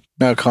town?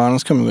 No,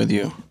 Connor's coming with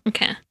you.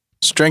 Okay.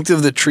 Strength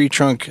of the Tree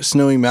Trunk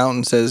Snowy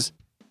Mountain says,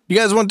 you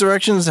guys want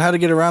directions how to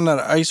get around that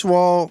ice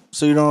wall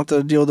so you don't have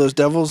to deal with those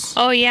devils?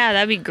 Oh, yeah,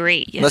 that'd be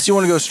great. Unless you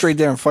want to go straight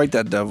there and fight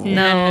that devil.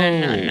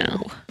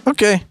 No.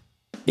 Okay.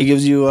 He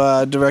gives you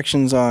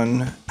directions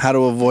on how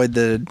to avoid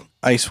the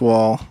ice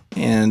wall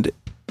and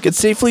get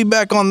safely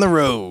back on the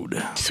road.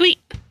 Sweet.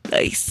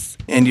 Nice.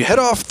 And you head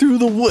off through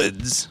the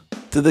woods.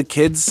 Did the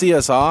kids see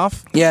us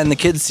off? Yeah, and the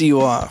kids see you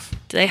off.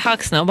 Do they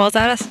huck snowballs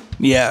at us?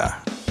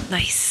 Yeah.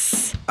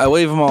 Nice. I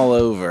wave them all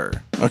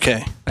over.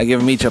 Okay. I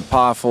give them each a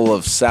paw full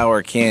of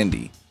sour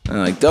candy. I'm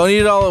like, don't eat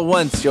it all at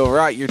once, you'll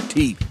rot your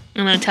teeth.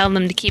 I'm going to tell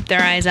them to keep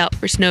their eyes out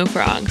for snow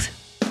frogs.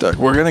 Doug,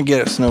 we're going to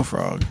get a snow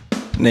frog.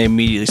 And they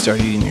immediately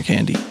start eating your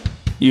candy.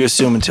 You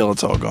assume until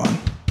it's all gone.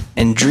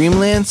 And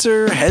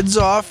Dreamlancer heads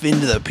off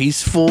into the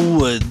peaceful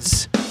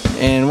woods.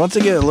 And once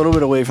they get a little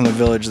bit away from the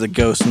village, the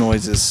ghost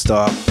noises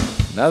stop.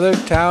 Another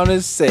town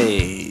is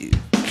saved.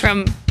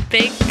 From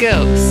big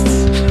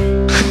ghosts.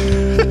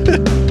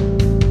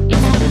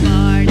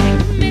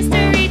 Bardic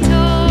Mystery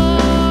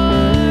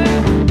Tour.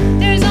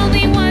 There's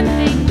only one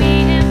thing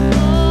we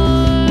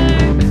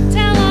implore.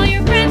 Tell all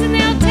your friends and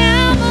they'll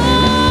tell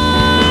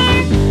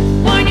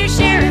more. Warn your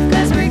sheriff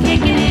 'cause we're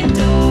kicking in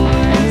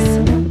doors.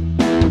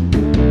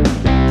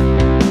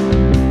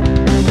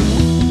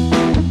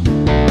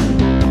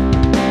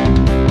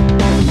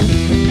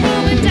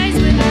 Rolling dice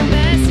with our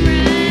best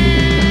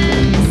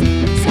friends.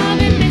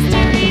 Solving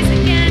mysteries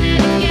again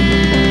and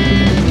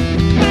again.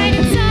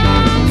 Writing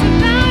songs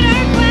about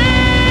our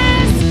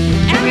quests.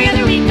 Every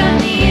other week on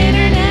the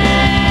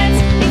internet.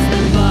 It's the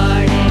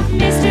Bardic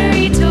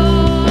Mystery Tour.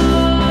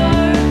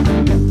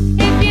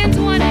 If fans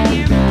want to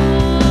hear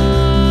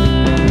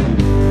more,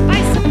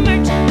 buy some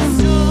merch in the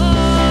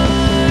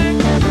store.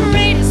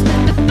 Rate us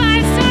with the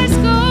 5-star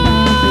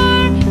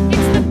score.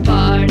 It's the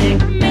Bardic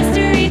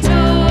Mystery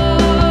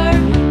Tour.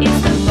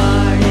 It's the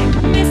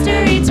Bardic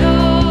Mystery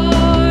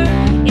Tour.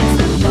 It's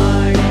the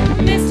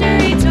Bardic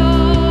Mystery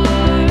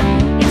Tour.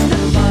 It's the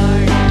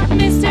Bardic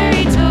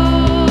Mystery Tour.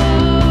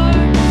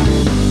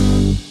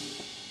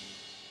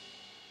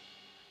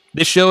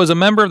 This show is a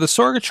member of the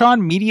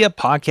Sorgatron Media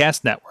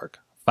Podcast Network.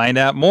 Find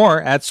out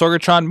more at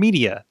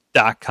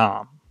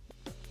sorgatronmedia.com.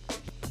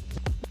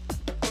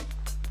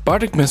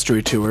 Bardic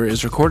Mystery Tour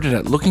is recorded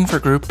at Looking for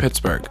Group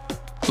Pittsburgh.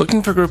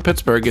 Looking for Group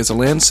Pittsburgh is a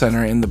land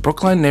center in the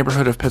Brookline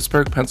neighborhood of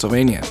Pittsburgh,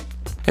 Pennsylvania.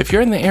 If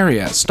you're in the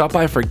area, stop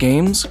by for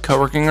games,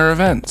 co-working, or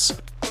events.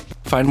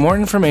 Find more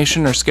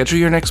information or schedule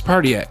your next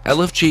party at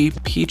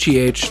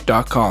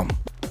lfgpgh.com.